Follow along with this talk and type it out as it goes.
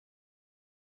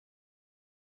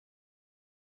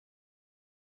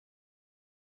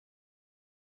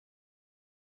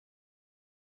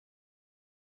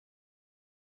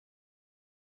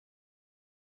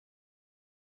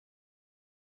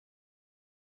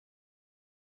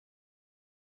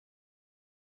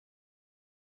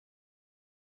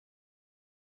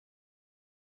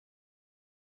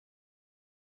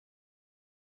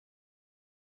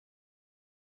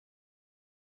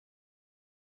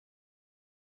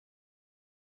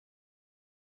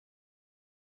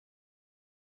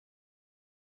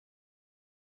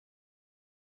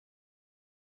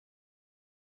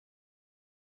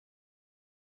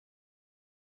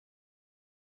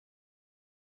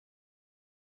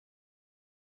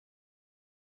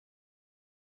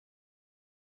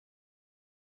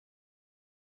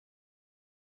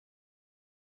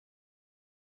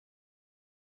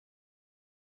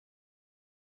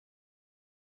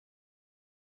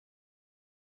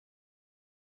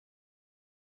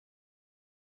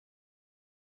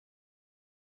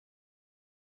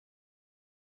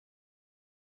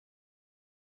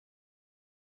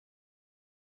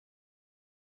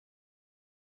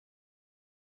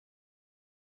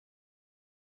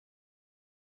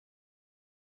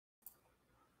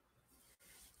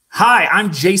Hi,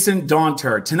 I'm Jason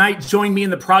Daunter. Tonight, join me in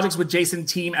the Projects with Jason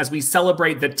team as we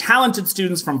celebrate the talented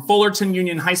students from Fullerton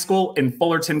Union High School in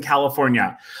Fullerton,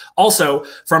 California. Also,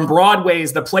 from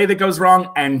Broadway's The Play That Goes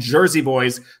Wrong and Jersey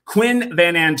Boys, Quinn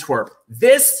VanAntwerp.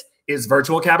 This is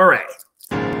Virtual Cabaret.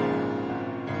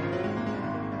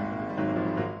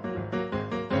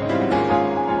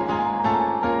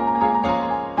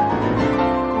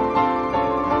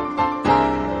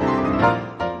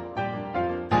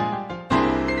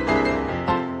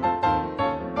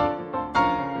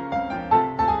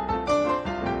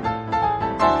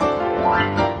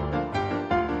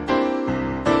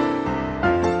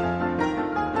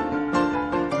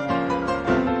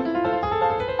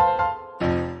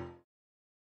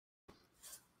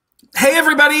 Hey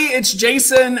everybody, it's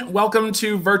Jason. Welcome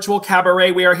to Virtual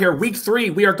Cabaret. We are here week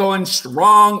 3. We are going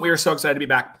strong. We are so excited to be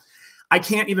back. I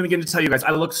can't even begin to tell you guys,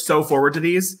 I look so forward to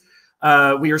these.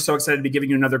 We are so excited to be giving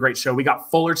you another great show. We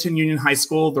got Fullerton Union High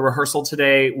School. The rehearsal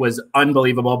today was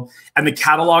unbelievable. And the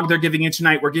catalog they're giving you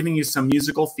tonight, we're giving you some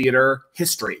musical theater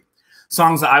history.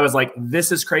 Songs that I was like,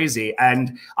 this is crazy.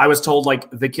 And I was told like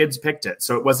the kids picked it.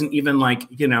 So it wasn't even like,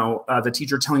 you know, the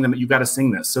teacher telling them that you got to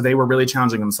sing this. So they were really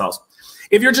challenging themselves.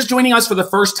 If you're just joining us for the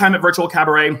first time at Virtual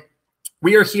Cabaret,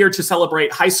 we are here to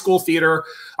celebrate high school theater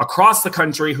across the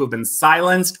country who have been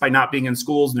silenced by not being in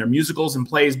schools and their musicals and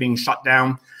plays being shut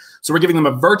down. So we're giving them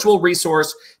a virtual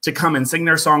resource to come and sing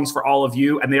their songs for all of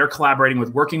you. And they are collaborating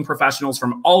with working professionals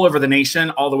from all over the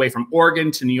nation, all the way from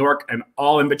Oregon to New York and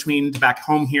all in between to back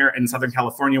home here in Southern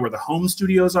California where the home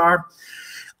studios are.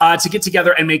 To get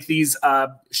together and make these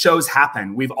shows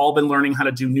happen. We've all been learning how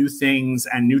to do new things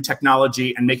and new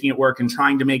technology and making it work and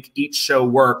trying to make each show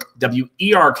work,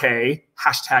 W-E-R-K,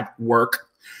 #work,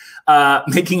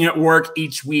 making it work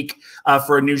each week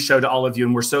for a new show to all of you.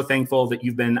 And we're so thankful that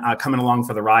you've been coming along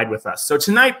for the ride with us. So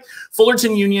tonight,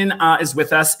 Fullerton Union is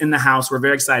with us in the house. We're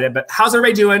very excited, but how's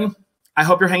everybody doing? I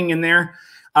hope you're hanging in there.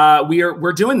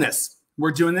 We're doing this. We're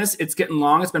doing this. It's getting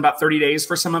long. It's been about 30 days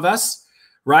for some of us.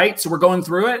 Right? So we're going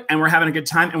through it and we're having a good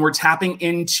time and we're tapping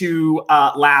into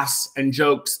laughs and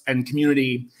jokes and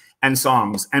community and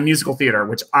songs and musical theater,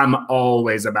 which I'm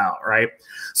always about, right?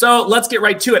 So let's get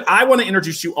right to it. I want to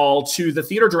introduce you all to the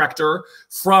theater director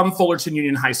from Fullerton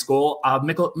Union High School,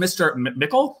 Mr.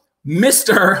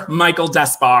 Michael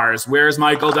Despars. Where's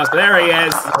Michael Despars? There he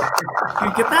is.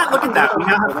 Get that? Look at that. We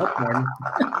now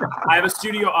I have a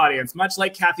studio audience. Much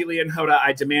like Kathy Lee and Hoda,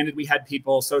 I demanded we had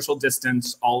people social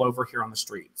distance all over here on the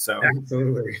street. So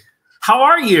absolutely. How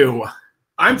are you?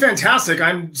 I'm fantastic.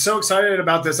 I'm so excited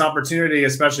about this opportunity,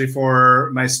 especially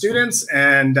for my students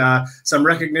and some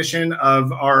recognition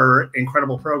of our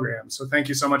incredible program. So thank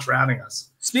you so much for having us.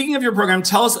 Speaking of your program,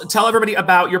 tell everybody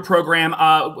about your program,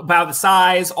 about the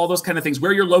size, all those kind of things,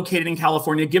 where you're located in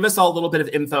California. Give us all a little bit of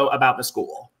info about the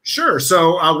school. Sure.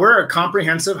 So we're a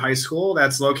comprehensive high school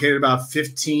that's located about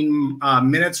 15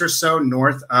 minutes or so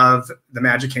north of the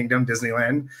Magic Kingdom,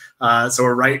 Disneyland. So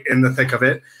we're right in the thick of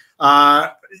it.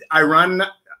 I run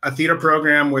a theater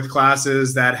program with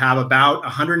classes that have about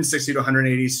 160 to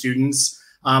 180 students.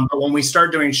 But when we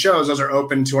start doing shows, those are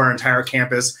open to our entire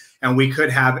campus, and we could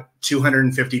have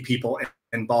 250 people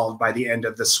involved by the end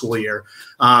of the school year.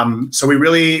 So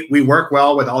we work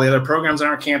well with all the other programs on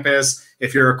our campus.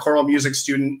 If you're a choral music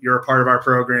student, you're a part of our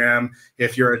program.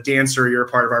 If you're a dancer, you're a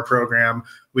part of our program.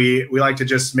 We like to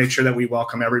just make sure that we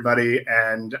welcome everybody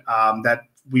and that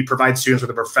we provide students with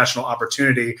a professional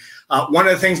opportunity. One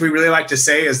of the things we really like to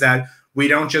say is that we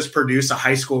don't just produce a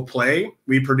high school play,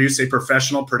 we produce a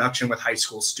professional production with high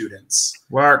school students.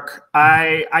 Work.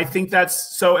 I think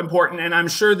that's so important. And I'm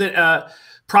sure that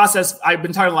process, I've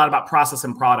been talking a lot about process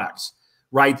and product,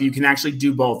 right? That you can actually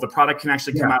do both. The product can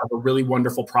actually come out of a really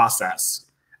wonderful process.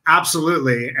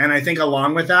 Absolutely. And I think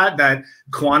along with that, that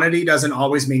quantity doesn't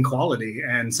always mean quality.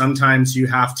 And sometimes you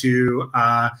have to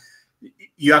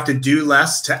do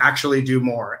less to actually do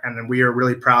more. And we are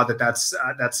really proud that that's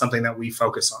something that we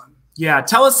focus on. Yeah.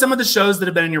 Tell us some of the shows that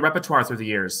have been in your repertoire through the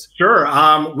years.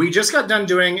 Sure. We just got done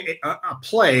doing a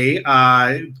play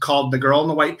called The Girl in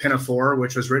the White Pinafore,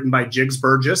 which was written by Jigs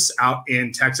Burgess out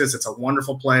in Texas. It's a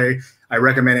wonderful play. I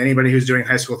recommend anybody who's doing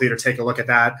high school theater take a look at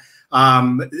that.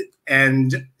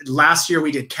 And last year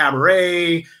we did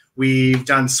Cabaret. We've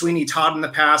done Sweeney Todd in the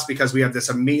past because we have this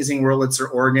amazing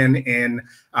Wurlitzer organ in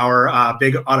our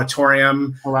big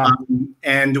auditorium. Oh, wow.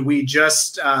 And we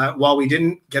just, while we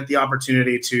didn't get the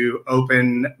opportunity to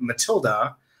open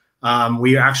Matilda,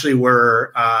 we actually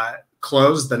were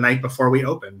closed the night before we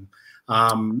opened.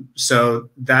 So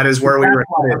that is where we were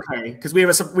headed. Okay, because we have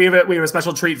a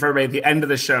special treat for everybody at the end of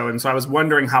the show, and so I was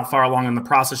wondering how far along in the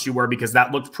process you were because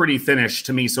that looked pretty finished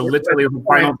to me. So literally the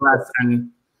final breath and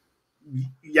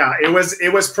yeah, it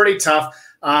was pretty tough.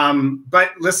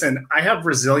 But listen, I have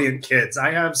resilient kids.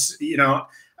 I have, you know,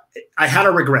 I had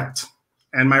a regret,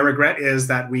 and my regret is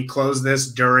that we closed this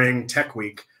during Tech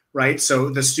Week, right? So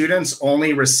the students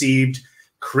only received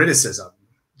criticism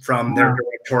from their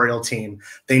directorial team.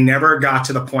 They never got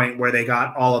to the point where they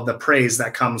got all of the praise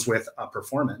that comes with a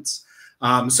performance.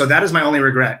 So that is my only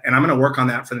regret, and I'm going to work on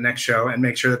that for the next show and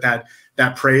make sure that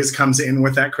that praise comes in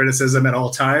with that criticism at all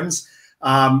times.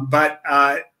 But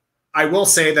I will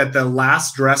say that the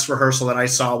last dress rehearsal that I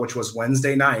saw, which was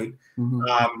Wednesday night,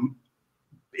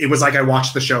 it was like I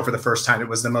watched the show for the first time. It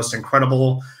was the most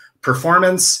incredible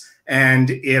performance. And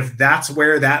if that's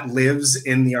where that lives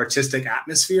in the artistic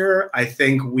atmosphere, I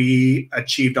think we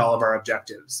achieved all of our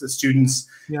objectives. The students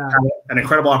had an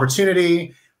incredible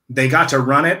opportunity. They got to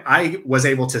run it. I was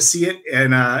able to see it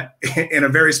in a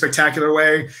very spectacular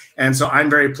way. And so I'm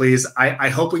very pleased. I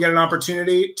hope we get an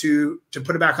opportunity to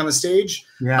put it back on the stage.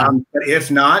 But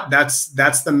if not, that's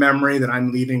the memory that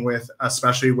I'm leaving with,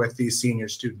 especially with these senior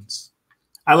students.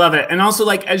 I love it. And also,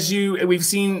 like, we've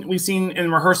seen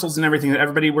in rehearsals and everything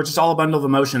that we're just all a bundle of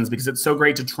emotions, because it's so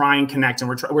great to try and connect. And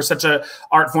we're such a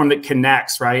art form that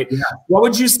connects, right? Yeah. What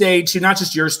would you say to not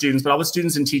just your students, but all the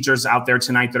students and teachers out there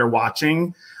tonight that are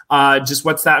watching? Just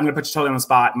what's that? I'm going to put you totally on the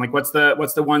spot. I'm like, what's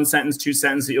the one sentence, two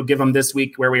sentence that you'll give them this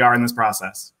week where we are in this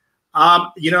process?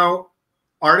 You know,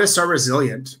 artists are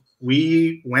resilient.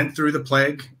 We went through the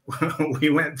plague.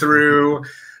 We went through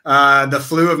the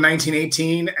flu of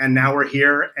 1918, and now we're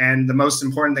here. And the most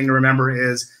important thing to remember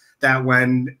is that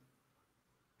when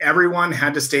everyone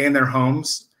had to stay in their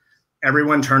homes,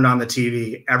 everyone turned on the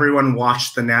TV, everyone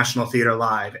watched the National Theater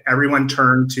Live, everyone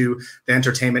turned to the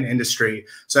entertainment industry.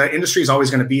 So that industry is always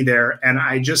going to be there. And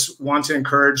I just want to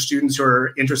encourage students who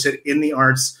are interested in the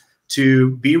arts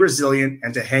to be resilient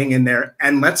and to hang in there.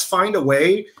 And let's find a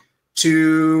way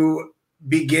to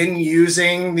begin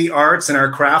using the arts and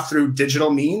our craft through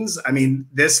digital means. I mean,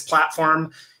 this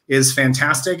platform is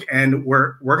fantastic, and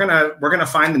we're gonna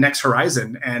find the next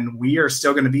horizon, and we are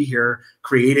still gonna be here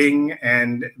creating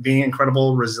and being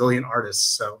incredible, resilient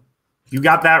artists. So you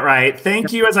got that right.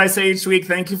 Thank you, as I say each week.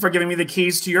 Thank you for giving me the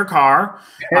keys to your car.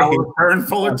 I will return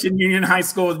Fullerton Union High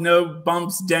School with no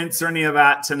bumps, dents, or any of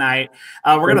that tonight.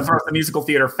 We're going to throw the musical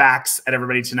theater facts at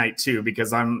everybody tonight too,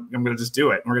 because I'm going to just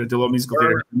do it. We're going to do a little musical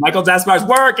theater. Michael Desmar's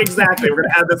work, exactly. We're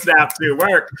going to add the staff too.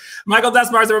 Work. Michael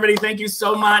Desmar's, everybody. Thank you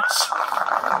so much.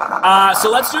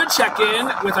 So let's do a check-in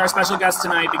with our special guest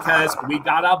tonight, because we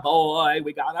got a boy,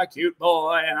 we got a cute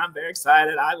boy, and I'm very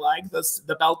excited. I like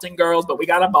the belting girls, but we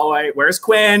got a boy. Where's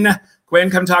Quinn? Quinn,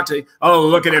 come talk to me. Oh,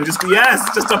 look at him. Just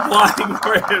applauding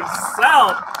for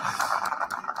himself.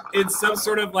 It's some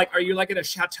sort of like, are you like in a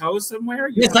chateau somewhere?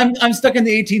 Yes, I'm stuck in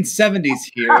the 1870s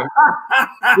here.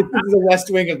 This is the west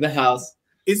wing of the house.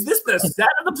 Is this the set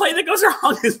of the play that goes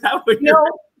wrong? Is that what you're...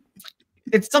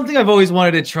 It's something I've always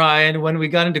wanted to try. And when we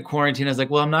got into quarantine, I was like,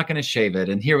 well, I'm not going to shave it.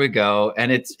 And here we go.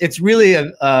 And it's really,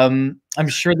 I'm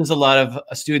sure there's a lot of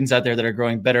students out there that are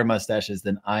growing better mustaches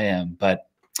than I am. But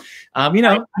you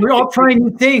know, we're all trying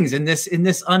new things in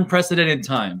this unprecedented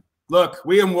time. Look,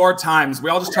 we in war times. We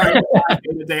all just try to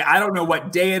day to day. I don't know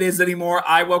what day it is anymore.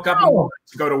 I woke up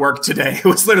to go to work today. It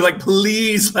was literally like,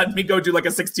 please let me go do like a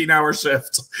 16-hour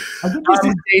shift. I think this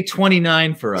is day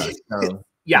 29 for us. So.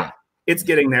 Yeah, it's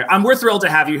getting there. We're thrilled to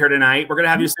have you here tonight. We're going to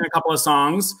have you sing a couple of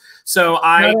songs. So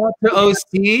to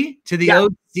the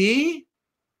OC.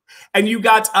 And you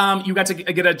got to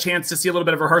get a chance to see a little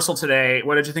bit of rehearsal today.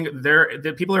 What did you think?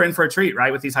 The people are in for a treat,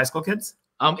 right, with these high school kids?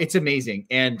 It's amazing.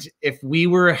 And if we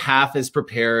were half as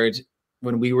prepared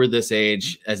when we were this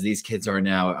age as these kids are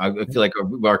now, I feel like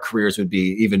our careers would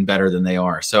be even better than they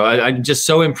are. So I'm just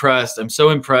so impressed. I'm so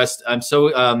impressed. I'm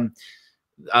so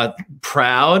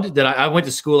proud that I went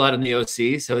to school out in the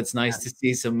OC, so it's nice to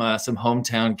see some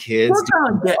hometown kids. We're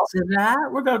going to get to that.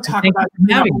 We're going to talk about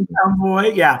the hometown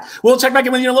boy. Yeah, we'll check back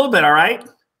in with you in a little bit. All right.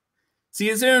 See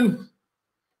you soon.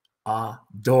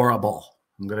 Adorable.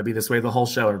 I'm going to be this way the whole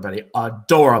show, everybody.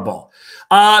 Adorable.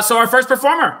 So our first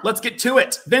performer. Let's get to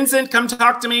it. Vincent, come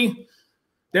talk to me.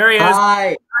 There he is. Hi.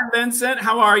 Hi, Vincent.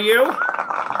 How are you?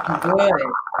 Good.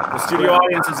 The studio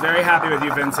audience is very happy with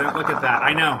you, Vincent. Look at that.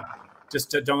 I know. Just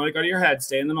don't let it go to your head.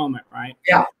 Stay in the moment, right?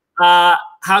 Yeah.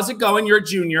 How's it going? You're a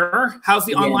junior. How's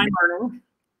the online learning?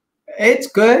 It's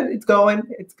good. It's going.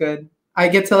 It's good. I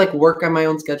get to like work on my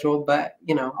own schedule, but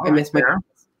you know, I miss my friends.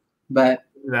 But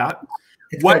that.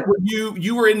 What were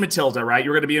you were in Matilda, right? You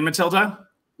were going to be in Matilda?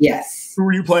 Yes. Who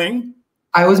were you playing?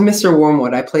 I was Mr.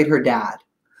 Wormwood. I played her dad.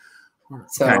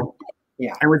 So, okay.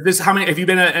 Yeah. And with this, how many have you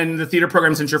been in the theater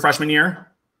program since your freshman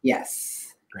year?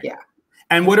 Yes. Great. Yeah.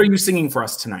 And what are you singing for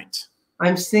us tonight?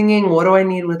 I'm singing What Do I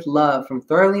Need with Love from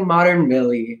Thoroughly Modern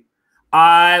Millie.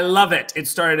 I love it. It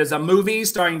started as a movie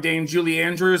starring Dame Julie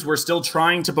Andrews. We're still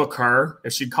trying to book her.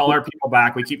 If she'd call our people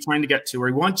back, we keep trying to get to her.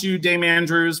 We want you, Dame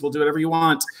Andrews. We'll do whatever you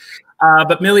want.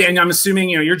 But Millie, and I'm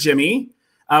assuming, you're Jimmy.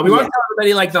 We want to tell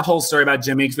everybody like the whole story about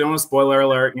Jimmy because we don't want a spoiler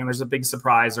alert. There's a big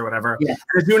surprise or whatever. Yeah.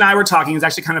 And as you and I were talking, it's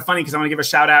actually kind of funny because I want to give a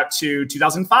shout out to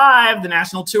 2005, the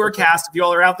national tour cast. If you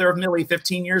all are out there of Millie,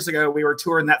 15 years ago, we were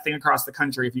touring that thing across the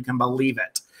country, if you can believe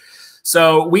it.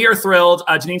 So we are thrilled.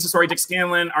 Janine Sasori, Dick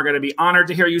Scanlon are going to be honored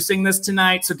to hear you sing this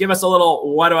tonight. So give us a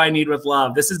little What Do I Need with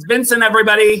Love. This is Vincent,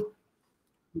 everybody.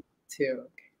 Two.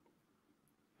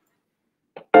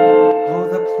 Oh,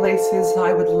 the places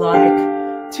I would like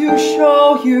to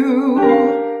show you,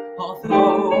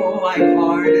 although I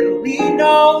hardly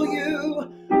know you,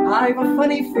 I've a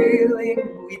funny feeling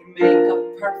we'd make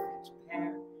a perfect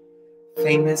pair.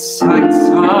 Famous sights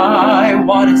I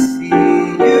want to see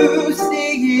you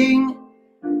seeing,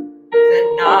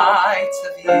 the nights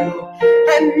of you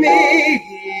and me,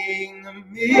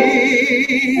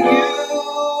 you,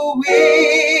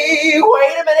 we.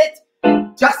 Wait a minute,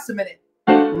 just a minute.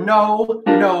 No,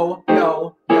 no,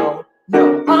 no, no,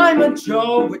 no. I'm a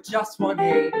Joe with just one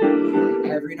name.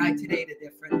 Every night today a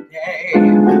different day.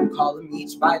 Call them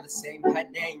each by the same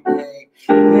pet name.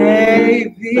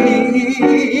 Hey,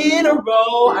 baby, in a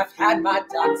row I've had my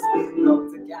ducks.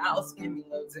 Loads of gals, give me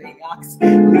loads of yucks.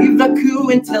 Leave the coup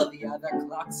until the other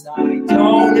clocks. I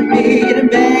don't need a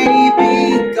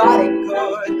baby, got it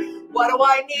good. What do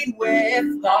I need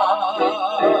with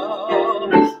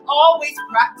love? Always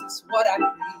practice what I preach.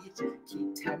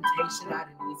 Keep temptation at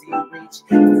an easy reach.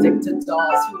 Stick to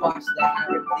dolls who watch the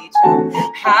hair and bleach. I'm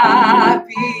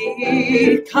happy,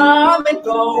 come and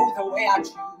go the way I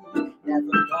choose.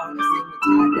 Never gonna sing the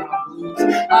tie down blues.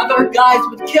 Other guys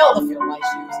would kill to fill my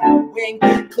shoes. No wing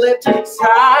clipped,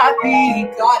 happy,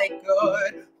 got it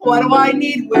good. What do I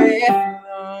need with love?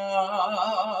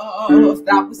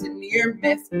 That was a near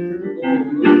miss.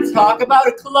 Talk about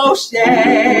a close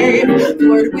shave.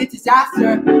 Flirted with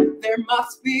disaster. There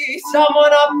must be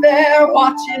someone up there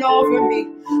watching over me.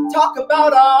 Talk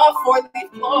about a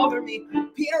four-leaf clover me.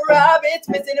 Peter Rabbit's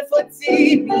missing a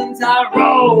footsie. Means I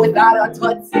roll without a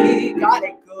tootsie. Got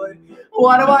it good.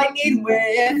 What do I need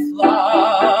with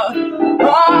love?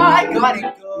 I got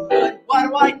it good. What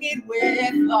do I need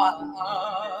with love?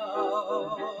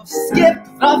 Skip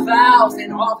the vows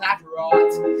and all that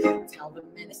rot. Tell the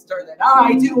minister that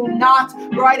I do not.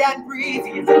 Bright and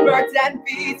breezy as the birds and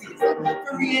bees.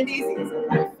 Free and easy as the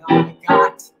life I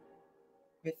got.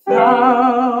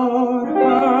 Without her.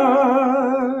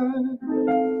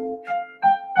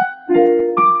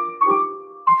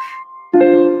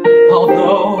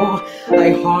 Although I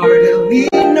hardly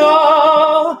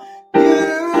know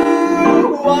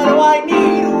you, what do I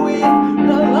need with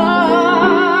the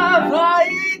love? I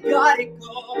got it going.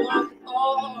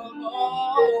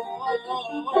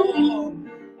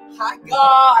 I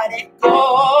got it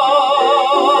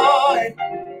going.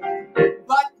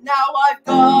 But now I've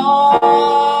got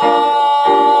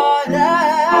it.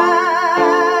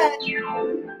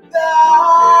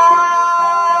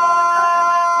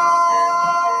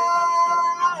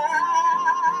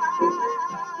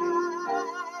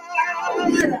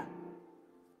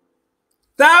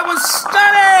 That was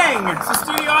stunning. The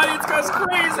studio audience goes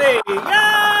crazy.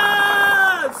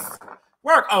 Yes.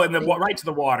 Work. Oh, and the right to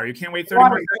the water. You can't wait 30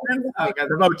 more seconds. Okay,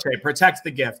 the vote tape. Protect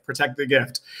the gift. Protect the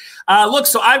gift. Look,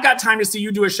 so I've got time to see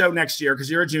you do a show next year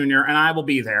because you're a junior and I will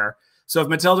be there. So if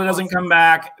Matilda doesn't come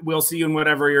back, we'll see you in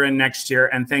whatever you're in next year.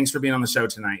 And thanks for being on the show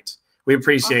tonight. We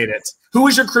appreciate it. Who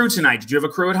was your crew tonight? Did you have a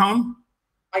crew at home?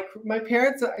 My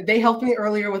parents, they helped me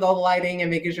earlier with all the lighting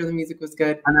and making sure the music was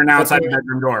good. And they're now outside the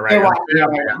bedroom door, right? They're watching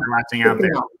out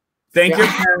there. Thank you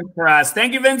for us.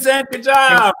 Thank you, Vincent. Good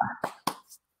job.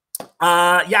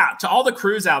 Yeah, to all the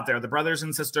crews out there, the brothers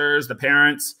and sisters, the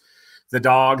parents, the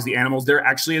dogs, the animals, there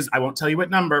actually is, I won't tell you what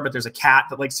number, but there's a cat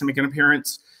that likes to make an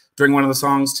appearance during one of the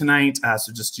songs tonight.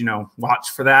 So just, watch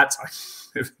for that.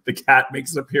 If the cat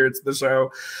makes an appearance in the show.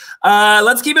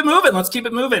 Let's keep it moving. Let's keep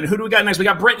it moving. Who do we got next? We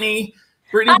got Brittany.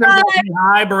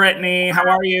 Hi, Brittany. How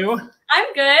are you?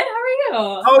 I'm good. How are you?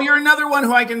 Oh, you're another one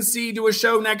who I can see do a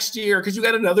show next year because you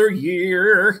got another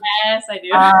year. Yes, I do.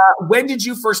 When did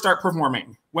you first start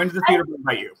performing? When did the theater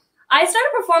invite you? I started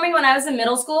performing when I was in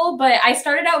middle school, but I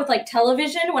started out with like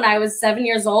television when I was 7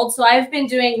 years old. So I've been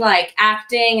doing like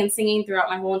acting and singing throughout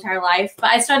my whole entire life.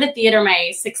 But I started theater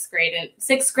my sixth grade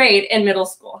in middle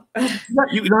school. You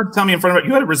don't have to tell me in front of it.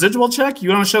 You had a residual check?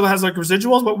 You on a show that has like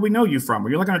residuals? What would we know you from? Were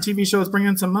you like on a TV show that's bringing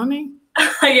in some money?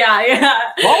 Yeah.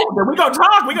 Oh, then we go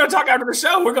talk. We're going to talk after the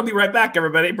show. We're going to be right back,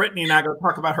 everybody. Brittany and I are going to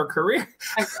talk about her career.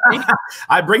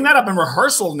 I bring that up in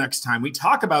rehearsal next time. We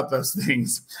talk about those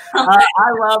things. I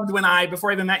loved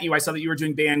before I even met you, I saw that you were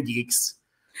doing Band Geeks,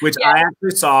 which I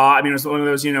actually saw. I mean, it was one of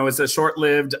those, it's a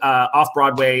short-lived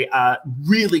off-Broadway,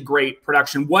 really great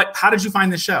production. How did you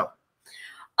find the show?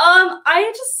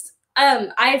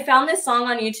 I found this song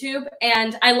on YouTube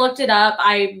and I looked it up.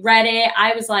 I read it.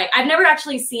 I was like, I've never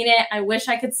actually seen it. I wish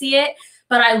I could see it,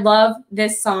 but I love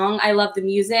this song. I love the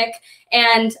music.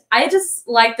 And I just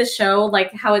like the show,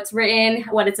 like how it's written,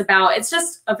 what it's about. It's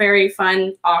just a very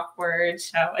fun, awkward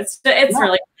show. It's really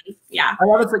fun. Yeah. I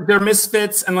love it. Like they're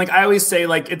misfits. And like I always say,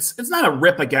 like it's not a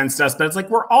rip against us, but it's like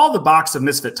we're all the box of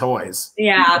misfit toys.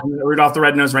 Yeah. Rudolph the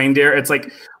Red-Nosed Reindeer. It's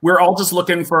like we're all just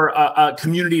looking for a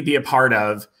community to be a part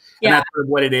of. And that's sort of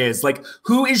what it is. Like,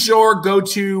 who is your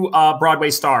go-to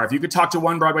Broadway star? If you could talk to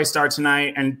one Broadway star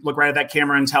tonight and look right at that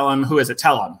camera and tell him, who is it?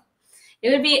 Tell him. It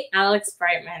would be Alex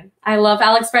Brightman. I love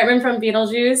Alex Brightman from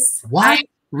Beetlejuice. What?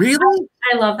 Really?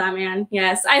 I love that man.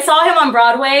 Yes. I saw him on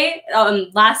Broadway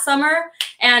last summer,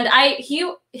 and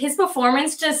his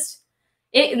performance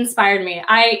it inspired me.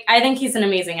 I think he's an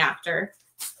amazing actor.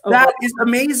 That is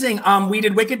amazing. We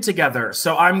did Wicked together.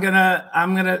 So you should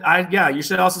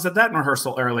have also said that in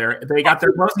rehearsal earlier. They got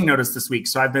their closing notice this week.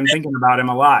 So I've been thinking about him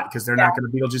a lot because they're not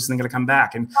going to, Beetlejuice isn't going to come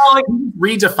back. And he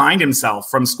redefined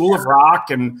himself from School of Rock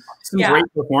and some great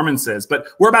performances. But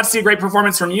we're about to see a great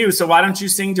performance from you. So why don't you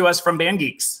sing to us from Band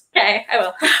Geeks? Okay, I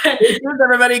will. Cheers,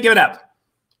 everybody. Give it up.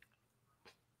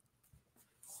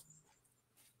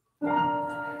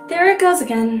 There it goes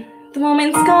again. The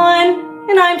moment's gone.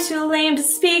 And I'm too lame to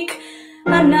speak.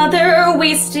 Another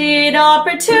wasted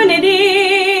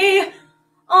opportunity.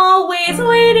 Always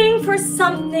waiting for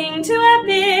something to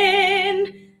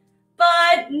happen.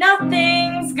 But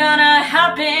nothing's gonna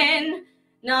happen.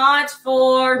 Not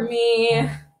for me.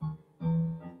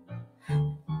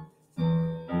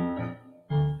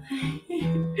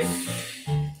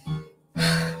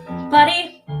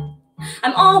 Buddy,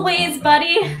 I'm always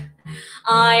buddy.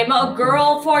 I'm a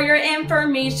girl for your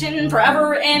information,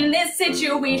 forever in this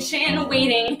situation,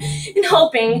 waiting and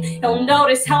hoping he'll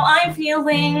notice how I'm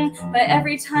feeling. But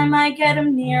every time I get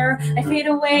him near, I fade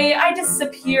away, I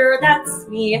disappear. That's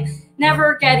me,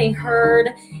 never getting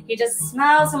heard. He just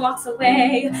smiles and walks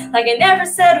away like I never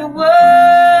said a word.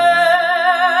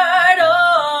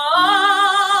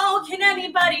 Oh, can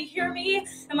anybody hear me?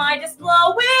 Am I just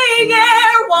blowing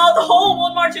air while the whole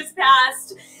world marches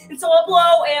past? And so I'll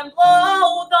blow and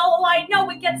blow, though I know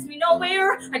it gets me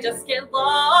nowhere. I just get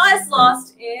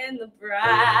lost in the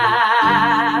brass.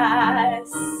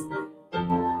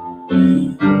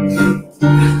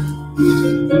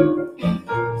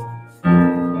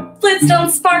 Flits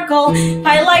don't sparkle,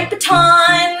 I like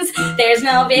batons. There's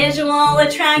no visual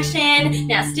attraction,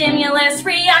 now stimulus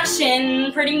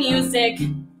reaction, pretty music.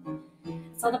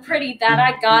 All the pretty that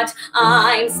I got.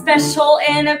 I'm special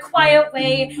in a quiet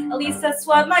way. At least that's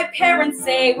what my parents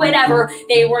say. Whatever,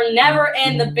 they were never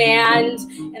in the band,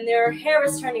 and their hair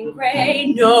is turning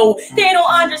gray. No, they don't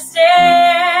understand.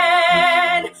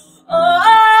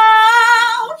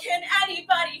 Oh, can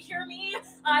anybody hear me?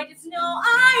 I just know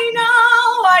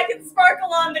I can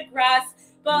sparkle on the grass,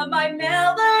 but my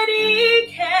melody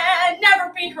can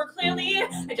never be heard clearly.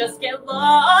 I just get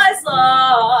lost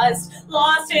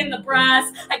in the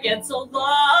brass. I get so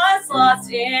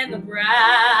lost in the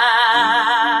brass.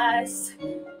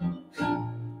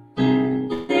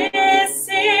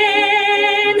 Listen,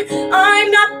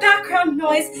 I'm not background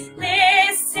noise.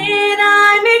 Listen,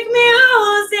 I make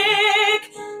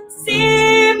music.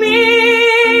 See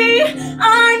me,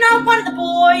 I'm not one of the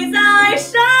boys. I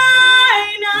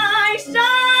shine, I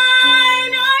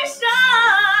shine, I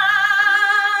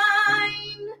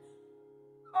shine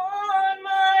on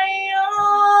my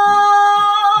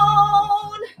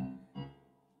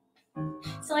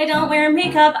own. So I don't wear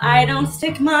makeup, I don't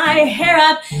stick my hair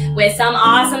up with some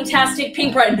awesome tastic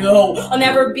pink bright. No, I'll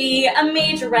never be a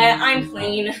majorette. I'm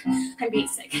plain, I'm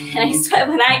basic, and I sweat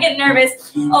when I get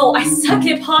nervous. Oh, I suck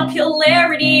at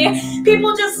popularity.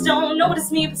 People just don't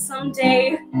notice me, but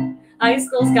someday high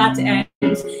school's got to end,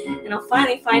 and I'll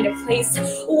finally find a place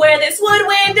where this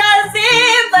woodwind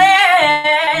doesn't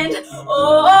land.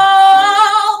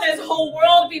 Oh, there's a whole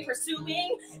world to be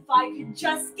pursuing. If I could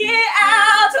just get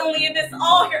out and leave this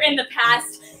all here in the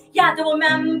past. Yeah, they'll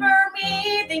remember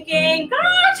me thinking,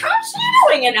 gosh, how's she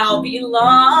doing? And I'll be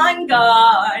long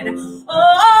gone.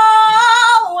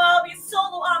 Oh, I'll be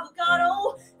solo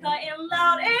avocado, cutting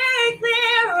loud and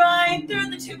clear right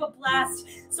through the tuba blast,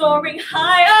 soaring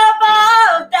high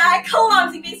above that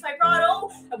clumsy bass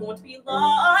vibrato. I won't be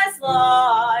lost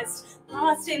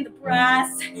lost in the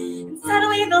brass. And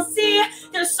suddenly they'll see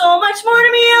there's so much more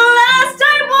to me. At last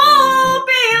I won't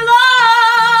be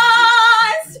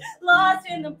lost. Lost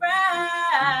in the brass.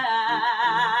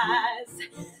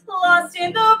 Lost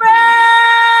in the brass.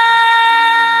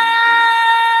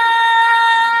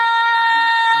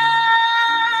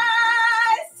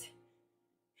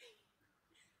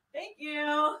 Thank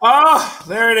you. Oh,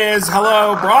 there it is.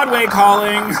 Hello, Broadway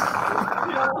calling.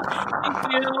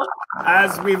 Thank you.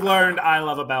 As we've learned, I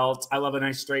love a belt. I love a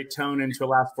nice straight tone into a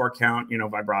last 4 count,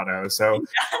 vibrato. So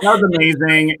that was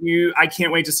amazing. I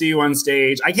can't wait to see you on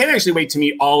stage. I can't actually wait to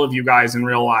meet all of you guys in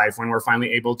real life when we're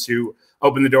finally able to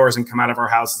open the doors and come out of our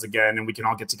houses again, and we can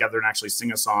all get together and actually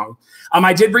sing a song.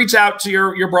 I did reach out to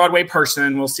your Broadway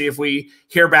person. We'll see if we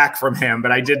hear back from him,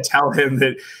 but I did tell him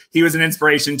that he was an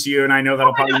inspiration to you, and I know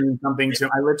that'll probably mean something to him.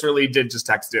 I literally did just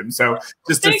text him. So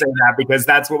just to say that, because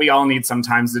that's what we all need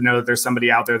sometimes, to know that there's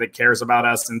somebody out there that cares about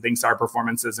us and thinks our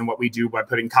performances and what we do by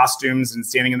putting costumes and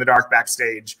standing in the dark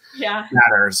backstage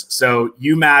matters. So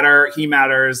you matter, he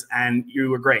matters, and you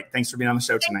were great. Thanks for being on the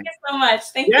show tonight. Thank you so much.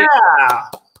 Thank you. Yeah.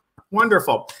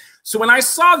 Wonderful. So when I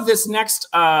saw this next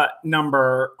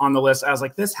number on the list, I was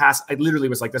like, I literally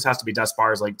was like, this has to be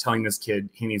Despars, like telling this kid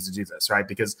he needs to do this, right?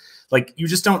 Because like, you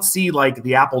just don't see like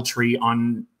the apple tree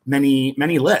on many,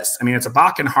 many lists. I mean, it's a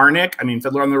Bach and Harnick. I mean,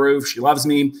 Fiddler on the Roof, She Loves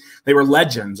Me. They were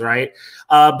legends, right?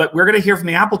 But we're going to hear from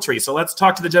the apple tree. So let's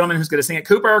talk to the gentleman who's going to sing it.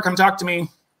 Cooper, come talk to me.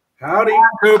 Howdy.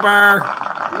 Cooper.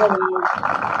 Hello.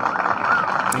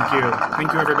 Thank you.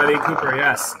 Thank you, everybody. Cooper,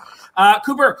 yes.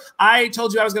 Cooper, I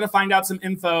told you I was going to find out some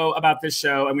info about this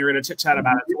show, and we were going to chit-chat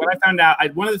about it. So what I found out,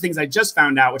 one of the things I just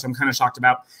found out, which I'm kind of shocked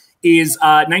about, is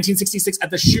 1966 at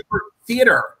the Schubert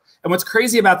Theater. And what's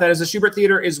crazy about that is the Schubert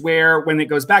Theater is where, when it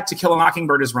goes back to Kill a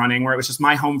Mockingbird is running, where it was just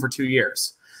my home for 2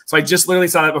 years. So I just literally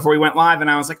saw that before we went live,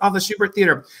 and I was like, oh, the Schubert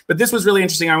Theater. But this was really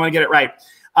interesting. I want to get it right.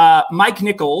 Mike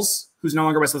Nichols, who's no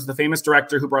longer with us, the famous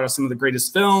director who brought us some of the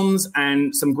greatest films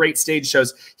and some great stage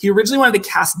shows. He originally wanted to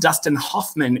cast Dustin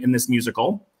Hoffman in this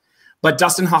musical, but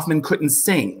Dustin Hoffman couldn't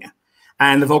sing,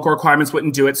 and the vocal requirements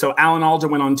wouldn't do it, so Alan Alda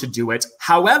went on to do it.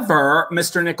 However,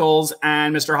 Mr. Nichols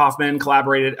and Mr. Hoffman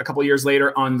collaborated a couple years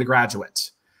later on The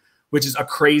Graduate, which is a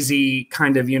crazy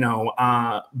kind of,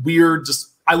 weird,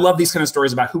 just, I love these kind of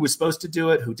stories about who was supposed to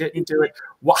do it, who didn't do it.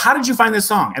 Well, how did you find this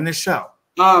song and this show?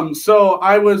 So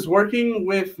I was working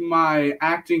with my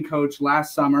acting coach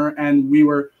last summer, and we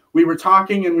were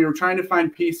talking, and we were trying to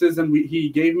find pieces, and he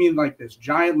gave me like this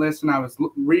giant list, and I was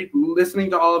listening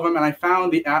to all of them, and I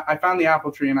found the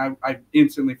apple tree, and I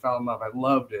instantly fell in love. I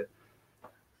loved it.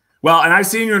 Well, and I've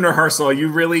seen you in rehearsal. You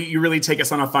really take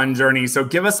us on a fun journey. So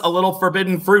give us a little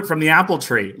forbidden fruit from the apple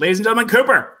tree. Ladies and gentlemen,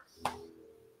 Cooper.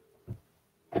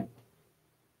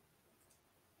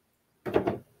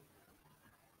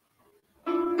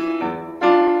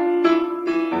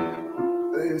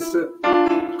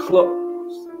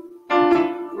 Close.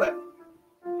 Let.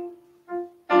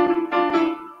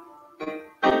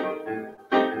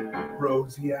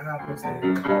 Rosy apples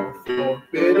they call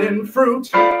forbidden fruit.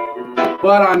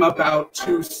 What I'm about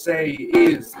to say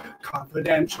is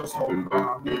confidential, so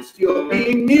promise you'll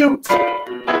be mute.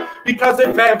 Because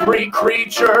if every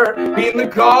creature in the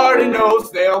garden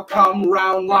knows, they'll come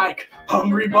round like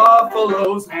hungry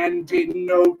buffaloes, and in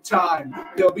no time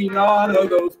there'll be none of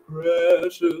those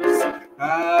precious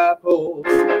apples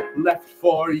left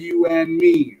for you and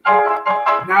me.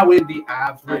 Now in the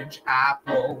average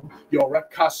apple, you're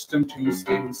accustomed to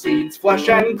skin, seeds, flesh,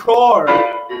 and core.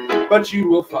 But you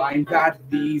will find that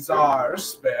these are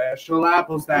special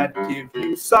apples that give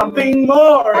you something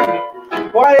more.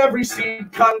 Why, every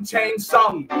seed contains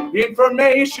some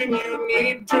information you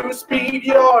need to speed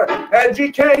your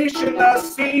education. The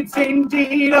seeds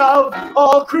indeed of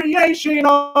all creation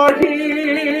are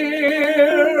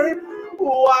here.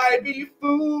 Why be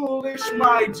foolish,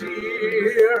 my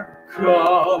dear?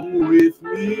 Come with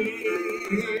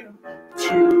me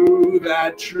to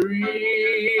that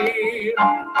tree.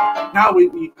 Now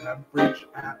in the average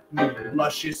apple,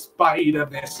 luscious bite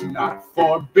of this not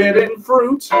forbidden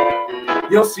fruit,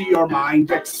 you'll see your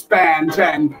mind expand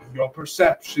and your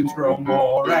perceptions grow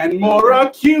more and more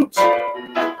acute.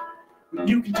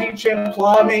 You can teach in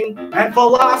plumbing and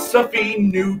philosophy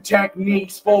new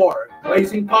techniques for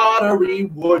glazing, pottery,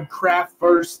 woodcraft,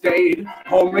 first aid,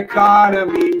 home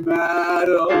economy.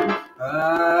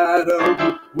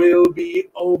 Adam will be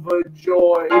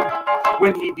overjoyed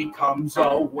when he becomes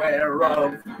aware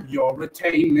of your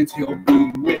attainments. He'll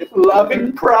be with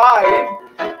loving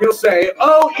pride. He'll say,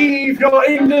 "Oh, Eve,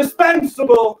 you're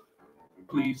indispensable.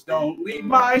 Please don't leave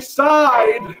my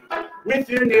side. With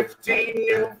your nifty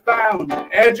newfound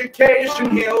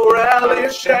education, he'll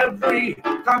relish every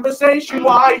conversation.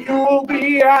 Why, you'll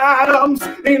be Adam's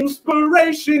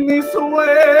inspiration this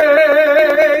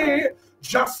way.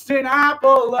 Just an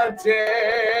apple a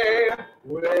day.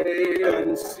 Wait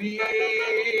and see.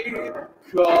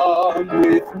 Come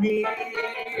with me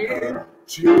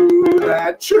to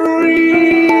that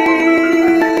tree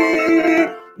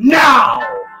now.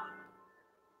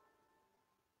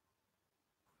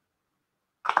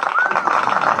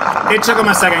 It took them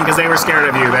a second because they were scared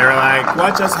of you. They were like,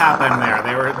 "What just happened there?"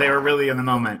 They were really in the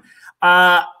moment.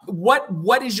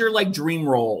 What is your like dream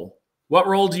role? What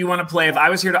role do you want to play? If I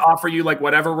was here to offer you like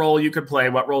whatever role you could play,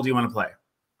 what role do you want to play?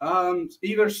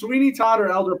 Either Sweeney Todd or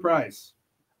Elder Price.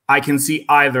 I can see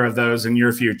either of those in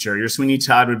your future. Your Sweeney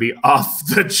Todd would be off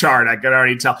the chart. I could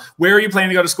already tell. Where are you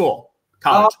planning to go to school?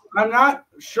 College? I'm not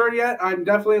sure yet. I'm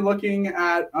definitely looking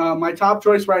at my top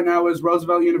choice right now is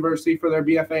Roosevelt University for their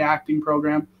BFA acting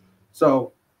program.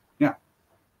 So, yeah.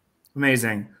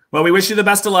 Amazing. Well, we wish you the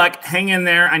best of luck. Hang in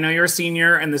there. I know you're a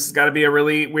senior, and this has got to be a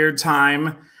really weird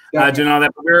time. Do you know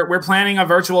that we're planning a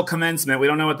virtual commencement? We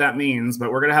don't know what that means, but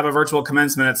we're going to have a virtual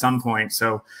commencement at some point.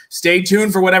 So stay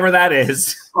tuned for whatever that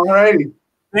is. All righty.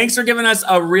 Thanks for giving us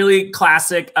a really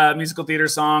classic musical theater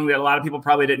song that a lot of people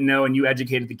probably didn't know, and you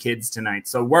educated the kids tonight.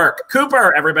 So work.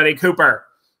 Cooper, everybody, Cooper.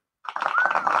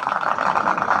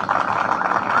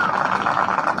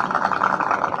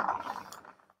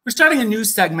 We're starting a new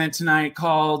segment tonight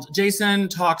called Jason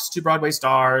Talks to Broadway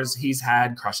Stars He's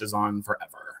Had Crushes On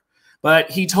Forever.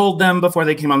 But he told them before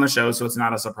they came on the show, so it's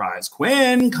not a surprise.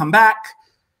 Quinn, come back.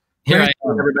 Here I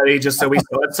am. Everybody, just so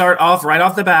let's start off right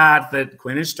off the bat that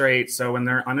Quinn is straight. So when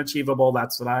they're unachievable,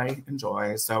 that's what I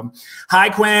enjoy. So hi,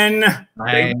 Quinn. Hi.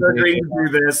 Thanks for agreeing to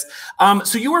do this.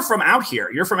 So you were from out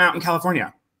here. You're from out in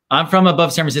California. I'm from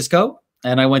above San Francisco,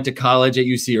 and I went to college at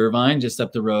UC Irvine, just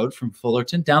up the road from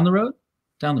Fullerton. Down the road.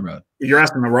 You're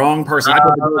asking the wrong person. Yeah,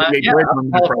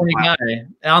 I'm California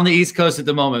guy on the East Coast at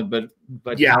the moment,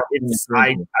 but yeah,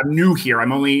 I'm new here.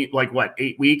 I'm only like what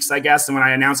 8 weeks, I guess. And when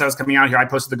I announced I was coming out here, I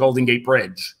posted the Golden Gate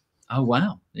Bridge. Oh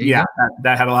wow! Yeah,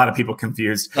 that had a lot of people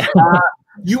confused.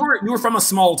 You were from a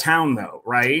small town though,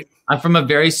 right? I'm from a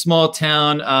very small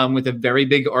town with a very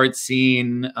big art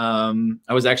scene. I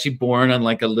was actually born on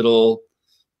like a little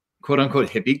quote unquote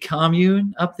hippie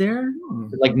commune up there,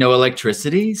 with like no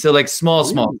electricity. So like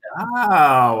small.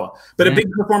 Wow. But a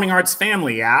big performing arts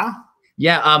family, yeah?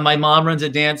 Yeah. My mom runs a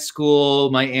dance school.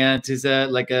 My aunt is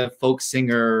a folk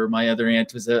singer. My other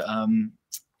aunt was a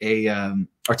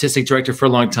artistic director for a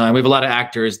long time. We have a lot of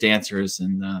actors, dancers,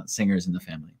 and singers in the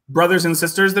family. Brothers and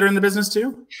sisters that are in the business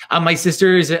too? My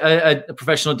sister is a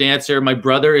professional dancer. My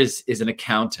brother is an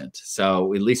accountant.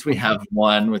 So at least we have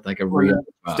one with like a real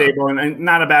stable and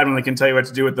not a bad one that can tell you what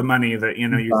to do with the money that you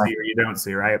see or you don't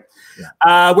see, right?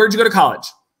 Yeah. Where'd you go to college?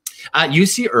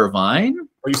 UC Irvine.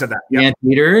 Oh, you said that. Yeah.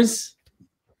 Theaters.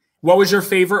 What was your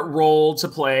favorite role to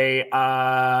play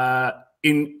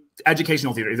in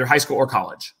educational theater, either high school or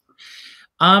college?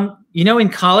 In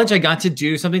college, I got to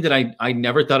do something that I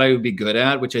never thought I would be good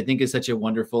at, which I think is such a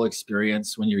wonderful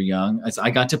experience when you're young. As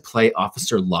I got to play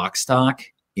Officer Lockstock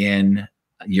in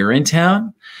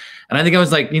Urinetown. And I think I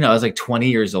was like, I was like 20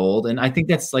 years old. And I think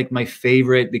that's like my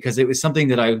favorite because it was something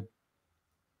that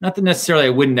not that necessarily I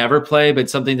would never play, but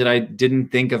something that I didn't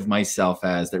think of myself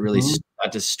as, that really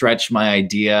got to stretch my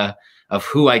idea of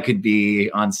who I could be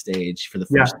on stage for the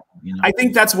first time. I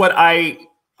think that's what I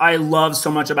love so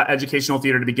much about educational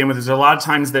theater to begin with. Is a lot of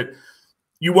times that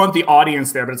you want the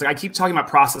audience there, but it's like I keep talking about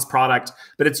process product,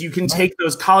 but it's you can take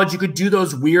those college, you could do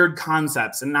those weird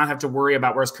concepts and not have to worry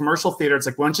about. Whereas commercial theater, it's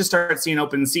like once you start seeing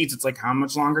open seats, it's like how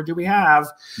much longer do we have?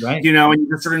 Right. And you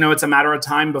just sort of know it's a matter of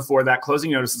time before that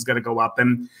closing notice is going to go up.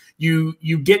 And you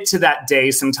get to that day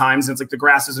sometimes, and it's like the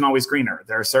grass isn't always greener.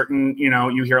 There are certain,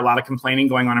 you hear a lot of complaining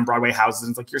going on in Broadway houses.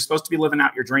 And it's like you're supposed to be living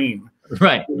out your dream.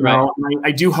 Right. Right.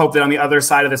 I do hope that on the other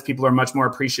side of this, people are much more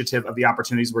appreciative of the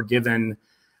opportunities we're given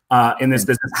in this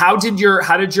business. How did your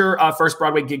first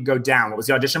Broadway gig go down? What was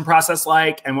the audition process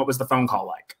like, and what was the phone call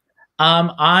like?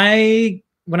 When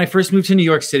I first moved to New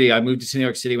York City, I moved to New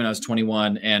York City when I was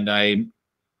 21, and I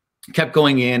kept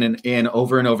going in and in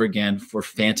over and over again for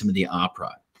Phantom of the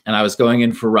Opera. And I was going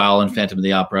in for Raoul and Phantom of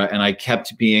the Opera, and I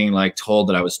kept being like told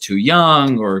that I was too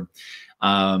young or,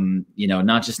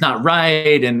 not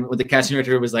right. And what the casting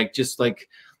director was like, just like,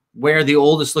 wear the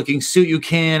oldest looking suit you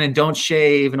can and don't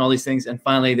shave and all these things. And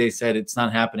finally they said, it's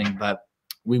not happening, but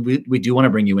we do want to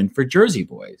bring you in for Jersey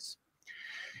Boys.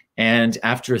 And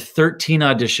after 13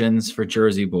 auditions for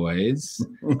Jersey Boys,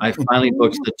 I finally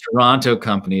booked the Toronto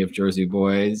company of Jersey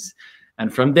Boys.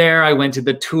 And from there, I went to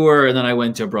the tour, and then I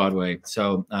went to Broadway.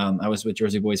 So I was with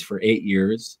Jersey Boys for 8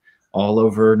 years, all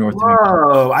over North America.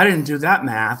 Whoa, I didn't do that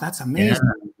math. That's amazing.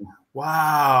 Yeah.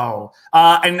 Wow.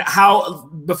 And how,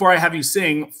 before I have you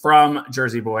sing from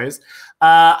Jersey Boys,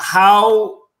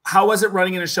 how was it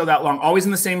running in a show that long? Always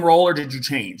in the same role, or did you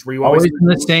change? Were you always in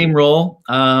the same role?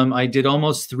 I did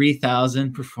almost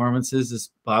 3,000 performances as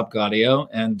Bob Gaudio,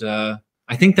 and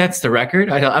I think that's the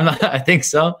record. I think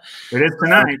so. It is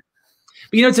tonight.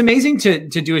 But, you know, it's amazing to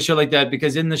do a show like that,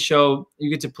 because in the show you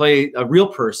get to play a real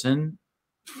person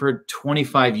for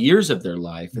 25 years of their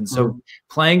life, and so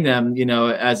playing them, you know,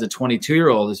 as a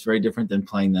 22-year-old is very different than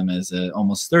playing them as a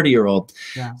almost 30-year-old.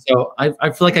 Yeah. So I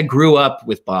feel like I grew up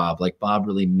with Bob. Like, Bob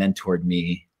really mentored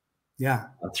me. Yeah.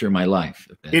 Through my life.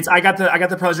 I got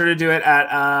the pleasure to do it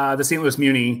at the St. Louis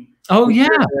Muni. Oh yeah.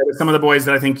 Some of the boys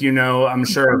that I think you know, I'm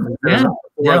sure. Yeah.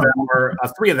 Four of them, or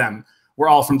 3 of them, were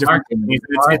all from different companies.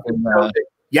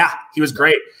 Yeah, he was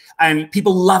great, and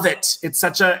people love it. It's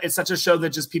such a show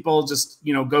that just people just,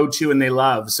 you know, go to and they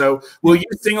love. So will you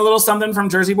sing a little something from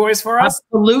Jersey Boys for us?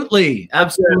 Absolutely,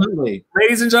 absolutely.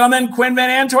 Ladies and gentlemen, Quinn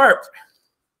VanAntwerp.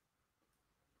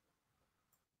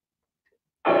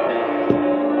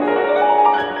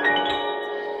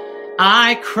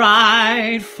 I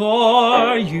cried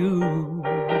for you.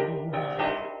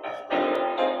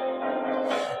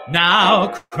 Now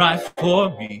cry for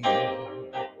me.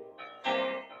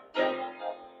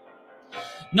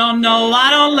 No, no, I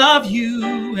don't love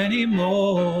you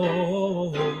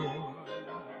anymore.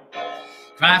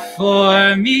 Cry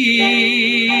for me.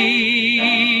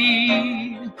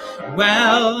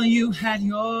 Well, you had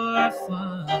your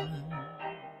fun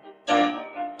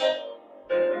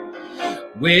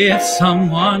with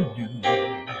someone new.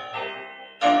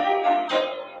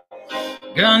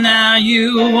 Girl, now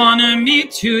you wanted me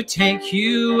to take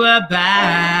you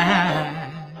back.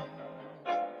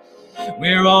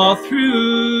 We're all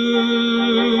through,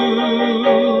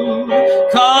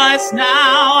 'cause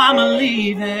now I'm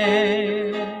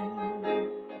leaving.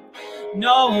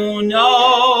 No,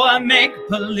 no, I make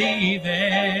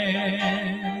believing.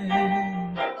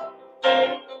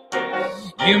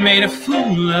 You made a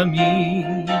fool of me.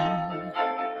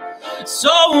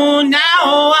 So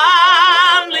now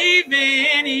I'm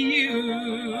leaving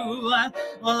you.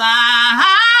 Well, I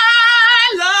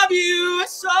love you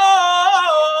so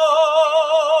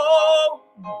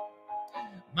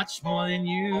much more than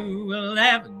you will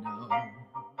ever know.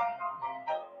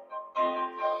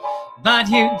 But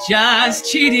you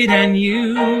just cheated and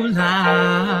you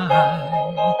lied.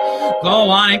 Go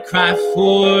on and cry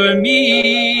for me.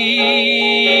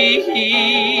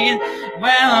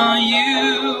 Well,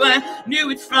 you knew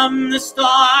it from the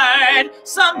start.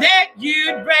 Someday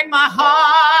you'd break my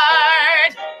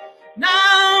heart.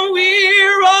 Now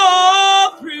we're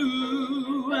all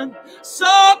through,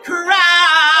 so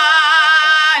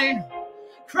cry,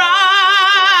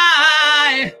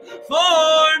 cry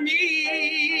for me.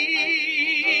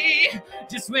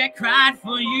 Just we cried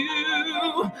for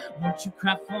you. Won't you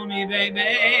cry for me,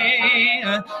 baby?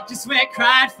 Just we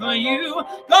cried for you.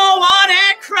 Go on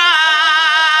and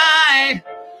cry,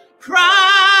 cry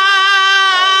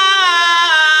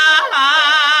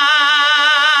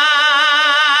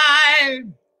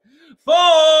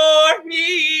for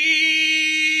me.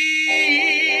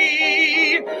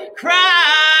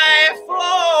 Cry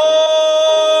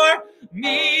for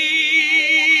me.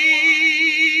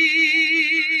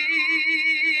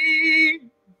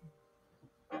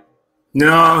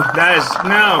 No, that is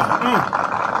no.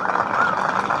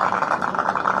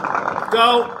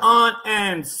 Go on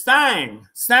and sang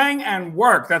and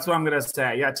work. That's what I'm gonna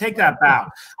say. Yeah, take that bow.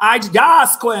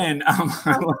 Yes, Quinn.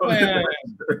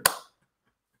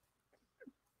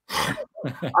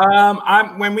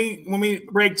 When we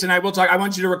break tonight, we'll talk. I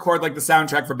want you to record like the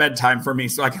soundtrack for bedtime for me,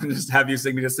 so I can just have you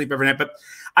sing me to sleep every night. But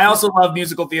I also love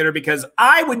musical theater, because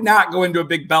I would not go into a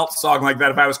big belt song like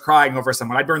that if I was crying over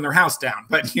someone. I'd burn their house down.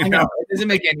 But you know, it doesn't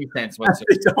make any sense whatsoever.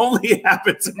 It only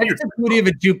happens. That's the beauty of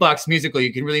a jukebox musical.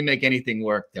 You can really make anything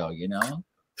work, though. You know.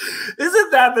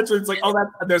 Isn't that the truth? It's like, oh,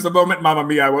 there's a moment, Mamma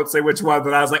Mia, I won't say which one,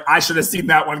 but I was like, I should have seen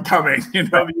that one coming. You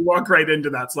know, you walk right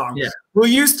into that song. Yeah. Will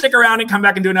you stick around and come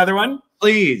back and do another one?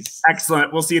 Please.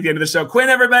 Excellent. We'll see you at the end of the show. Quinn,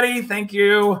 everybody, thank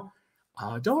you.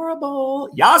 Adorable.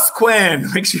 Yes,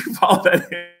 Quinn. Make sure you follow that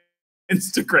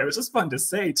Instagram. It's just fun to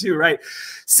say too, right?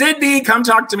 Sydney, come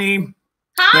talk to me.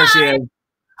 Hi. There she is.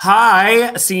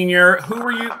 Hi, senior. Who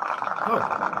were you?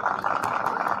 Oh.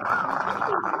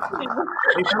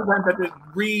 They sometimes have to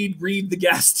read the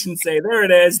guest and say, there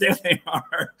it is. There they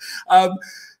are.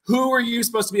 Who were you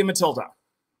supposed to be in Matilda?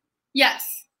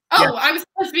 Yes. Oh, yes. I was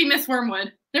supposed to be Miss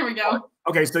Wormwood. There we go.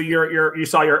 Okay, so you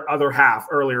saw your other half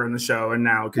earlier in the show, and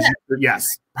now yes,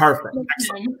 perfect,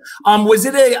 excellent. Was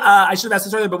it a I should have asked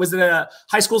this earlier, but was it a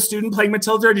high school student playing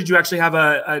Matilda, or did you actually have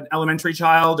an elementary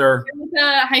child? Or it was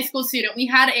a high school student. We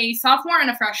had a sophomore and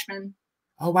a freshman.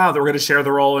 Oh wow, they were going to share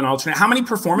the role and alternate. How many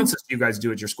performances do you guys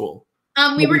do at your school?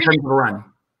 We were going to run.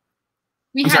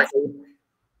 We had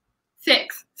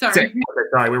 6. Sorry. 6. Okay,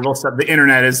 sorry, we were both the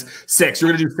internet is 6. You're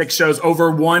going to do 6 shows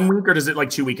over 1 week, or does it like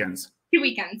 2 weekends? 2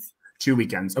 weekends. 2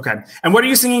 weekends. Okay. And what are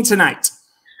you singing tonight?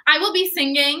 I will be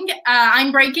singing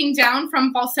I'm Breaking Down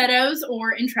from Falsettos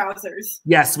or In Trousers.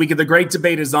 Yes, the great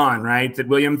debate is on, right? That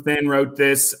William Finn wrote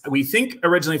this, we think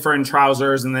originally for In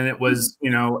Trousers, and then it was,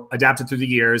 adapted through the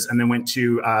years, and then went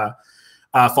to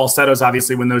Falsettos,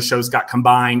 obviously, when those shows got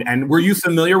combined. And were you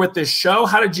familiar with this show?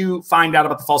 How did you find out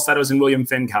about the Falsettos and William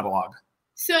Finn catalog?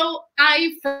 So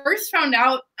I first found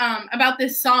out about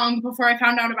this song before I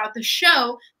found out about the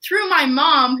show through my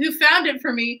mom, who found it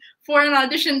for me for an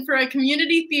audition for a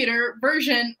community theater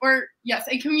version,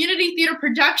 a community theater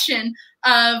production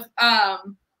of, oh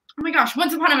my gosh,